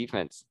see the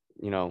defense.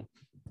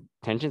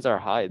 Tensions are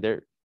high.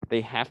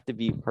 They have to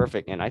be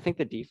perfect, and I think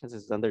the defense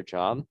has done their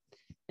job.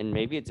 And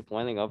maybe it's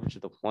boiling over to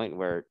the point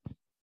where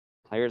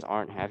players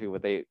aren't happy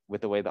with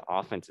the way the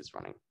offense is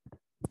running.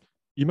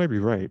 You might be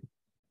right,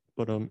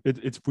 but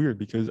it's weird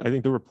because I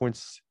think there were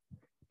points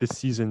this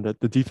season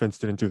that the defense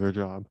didn't do their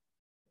job,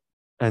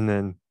 and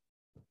then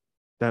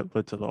that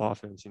led to the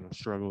offense,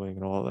 struggling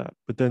and all that.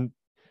 But then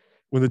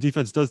when the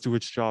defense does do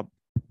its job,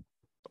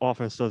 the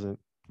offense doesn't.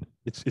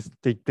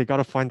 They got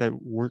to find that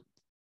work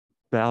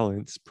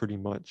balance pretty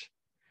much.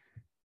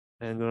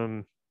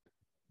 And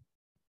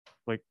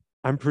like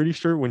I'm pretty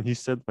sure when he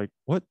said like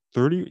what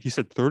 30, he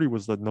said 30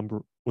 was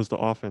the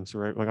offense,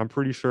 right? Like I'm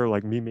pretty sure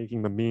like me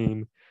making the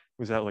meme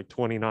was at like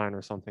 29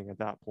 or something at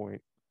that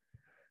point.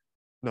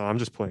 No, I'm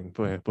just playing,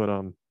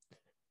 but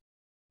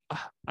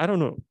I don't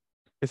know.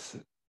 It's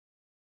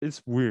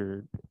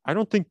weird. I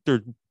don't think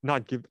they're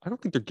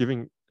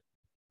giving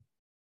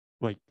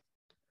like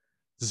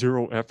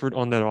zero effort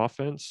on that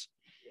offense,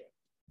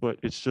 but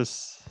it's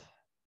just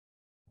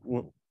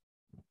well,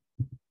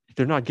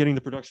 they're not getting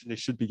the production they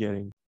should be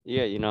getting.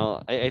 Yeah,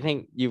 I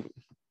think you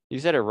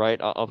said it right.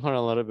 I'll put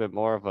a little bit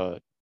more of a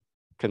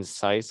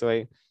concise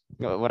way.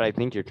 What I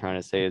think you're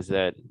trying to say is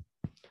that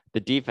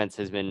the defense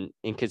has been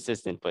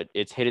inconsistent, but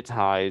it's hit its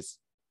highs.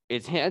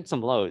 It's had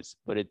some lows,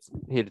 but it's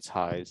hit its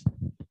highs.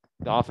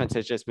 The offense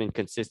has just been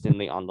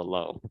consistently on the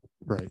low.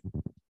 Right.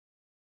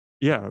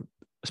 Yeah,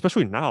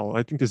 especially now.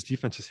 I think this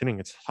defense is hitting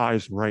its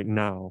highs right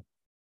now.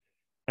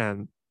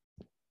 And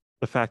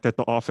the fact that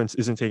the offense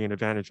isn't taking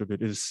advantage of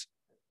it it's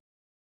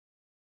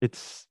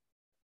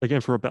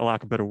again, for a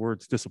lack of better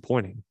words,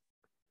 disappointing.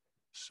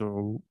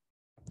 So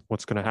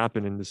what's going to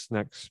happen in this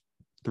next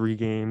 3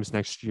 games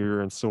next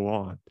year and so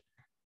on?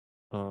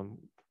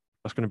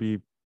 That's going to be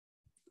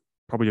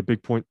probably a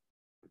big point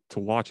to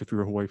watch if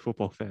you're a Hawaii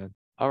football fan.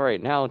 All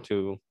right, now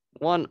to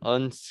one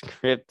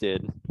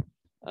unscripted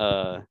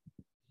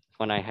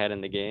when I had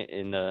in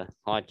the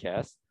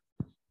podcast,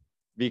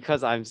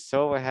 because I'm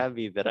so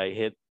happy that I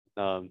hit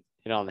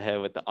on the head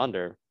with the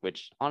under,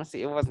 which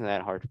honestly it wasn't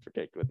that hard to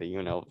predict with the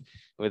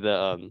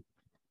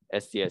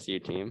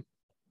SDSU team.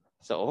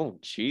 So oh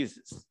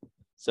Jesus.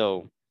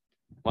 So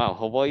wow,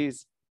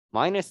 Hawaii's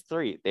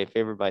 -3. They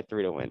favored by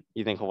 3 to win.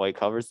 You think Hawaii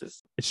covers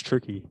this? It's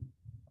tricky.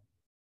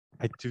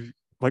 I do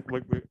like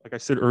I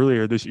said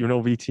earlier, this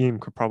UNLV team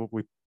could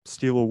probably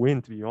steal a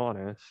win, to be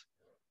honest.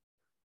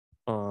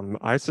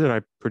 I said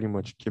I pretty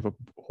much give up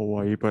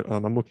Hawaii, but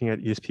I'm looking at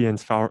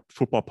ESPN's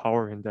football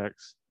power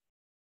index,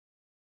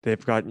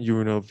 They've got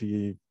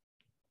UNLV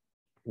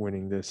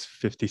winning this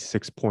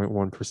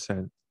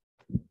 56.1%.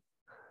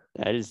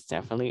 That is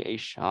definitely a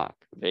shock.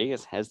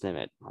 Vegas has them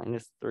at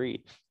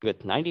 -3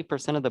 with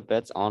 90% of the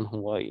bets on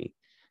Hawaii,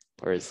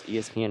 whereas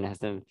ESPN has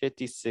them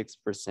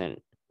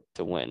 56%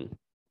 to win.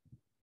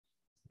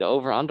 The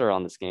over-under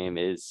on this game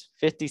is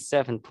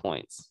 57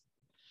 points.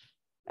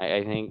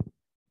 I think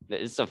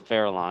that it's a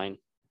fair line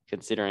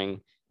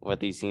considering what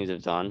these teams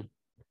have done.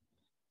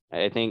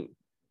 I think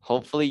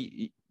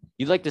hopefully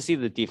you'd like to see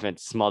the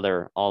defense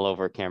smother all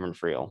over Cameron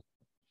Friel.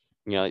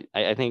 You know,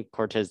 I think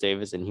Cortez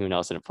Davis and Hugh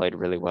Nelson have played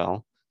really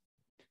well.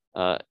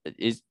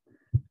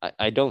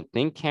 I don't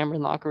think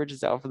Cameron Lockridge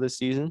is out for this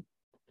season.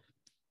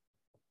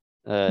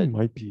 He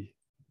might be.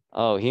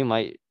 Oh, he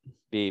might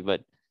be,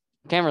 but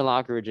Cameron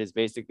Lockridge is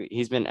basically,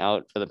 he's been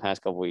out for the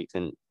past couple weeks,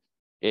 and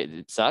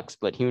it sucks,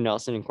 but Hugh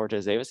Nelson and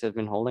Cortez Davis have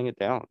been holding it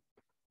down.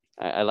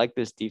 I like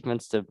this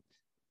defense to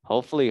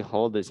hopefully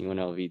hold this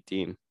UNLV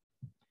team.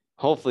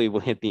 Hopefully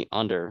we'll hit the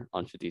under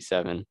on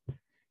 57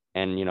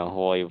 and, you know,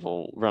 Hawaii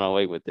will run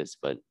away with this,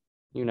 but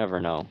you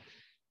never know.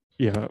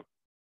 Yeah.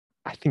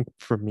 I think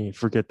for me,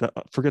 forget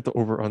the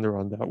over under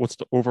on that. What's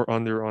the over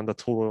under on the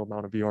total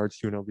amount of yards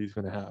UNLV is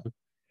going to have?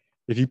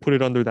 If you put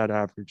it under that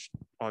average,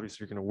 obviously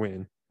you're going to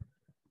win.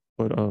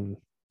 But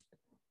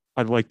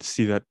I'd like to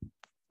see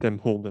them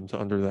hold them to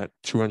under that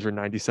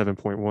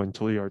 297.1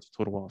 total yards of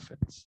total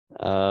offense.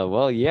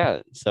 Well,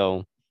 yeah.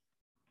 So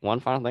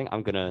one final thing,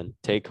 I'm gonna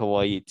take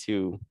Hawaii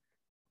to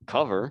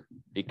cover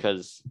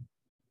because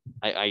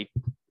I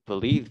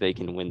believe they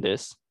can win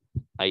this.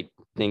 I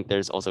think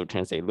there's also a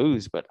chance they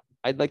lose, but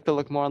I'd like to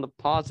look more on the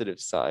positive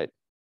side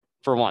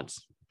for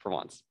once.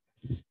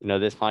 You know,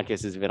 this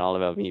podcast has been all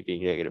about me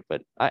being negative,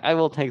 but I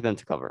will take them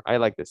to cover. I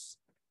like this.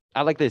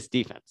 I like this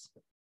defense.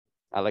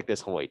 I like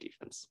this Hawaii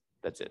defense.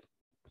 That's it.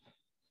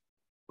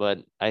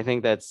 But I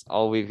think that's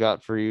all we've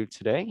got for you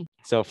today.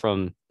 So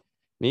from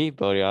me,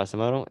 Bode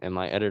Asamoto, and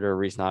my editor,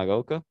 Reece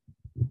Nagaoka,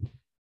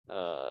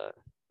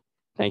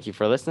 thank you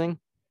for listening.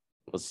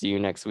 We'll see you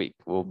next week.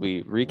 We'll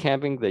be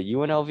recapping the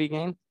UNLV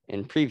game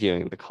and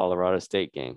previewing the Colorado State game.